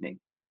great evening.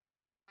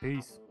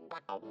 Peace.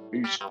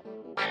 Peace.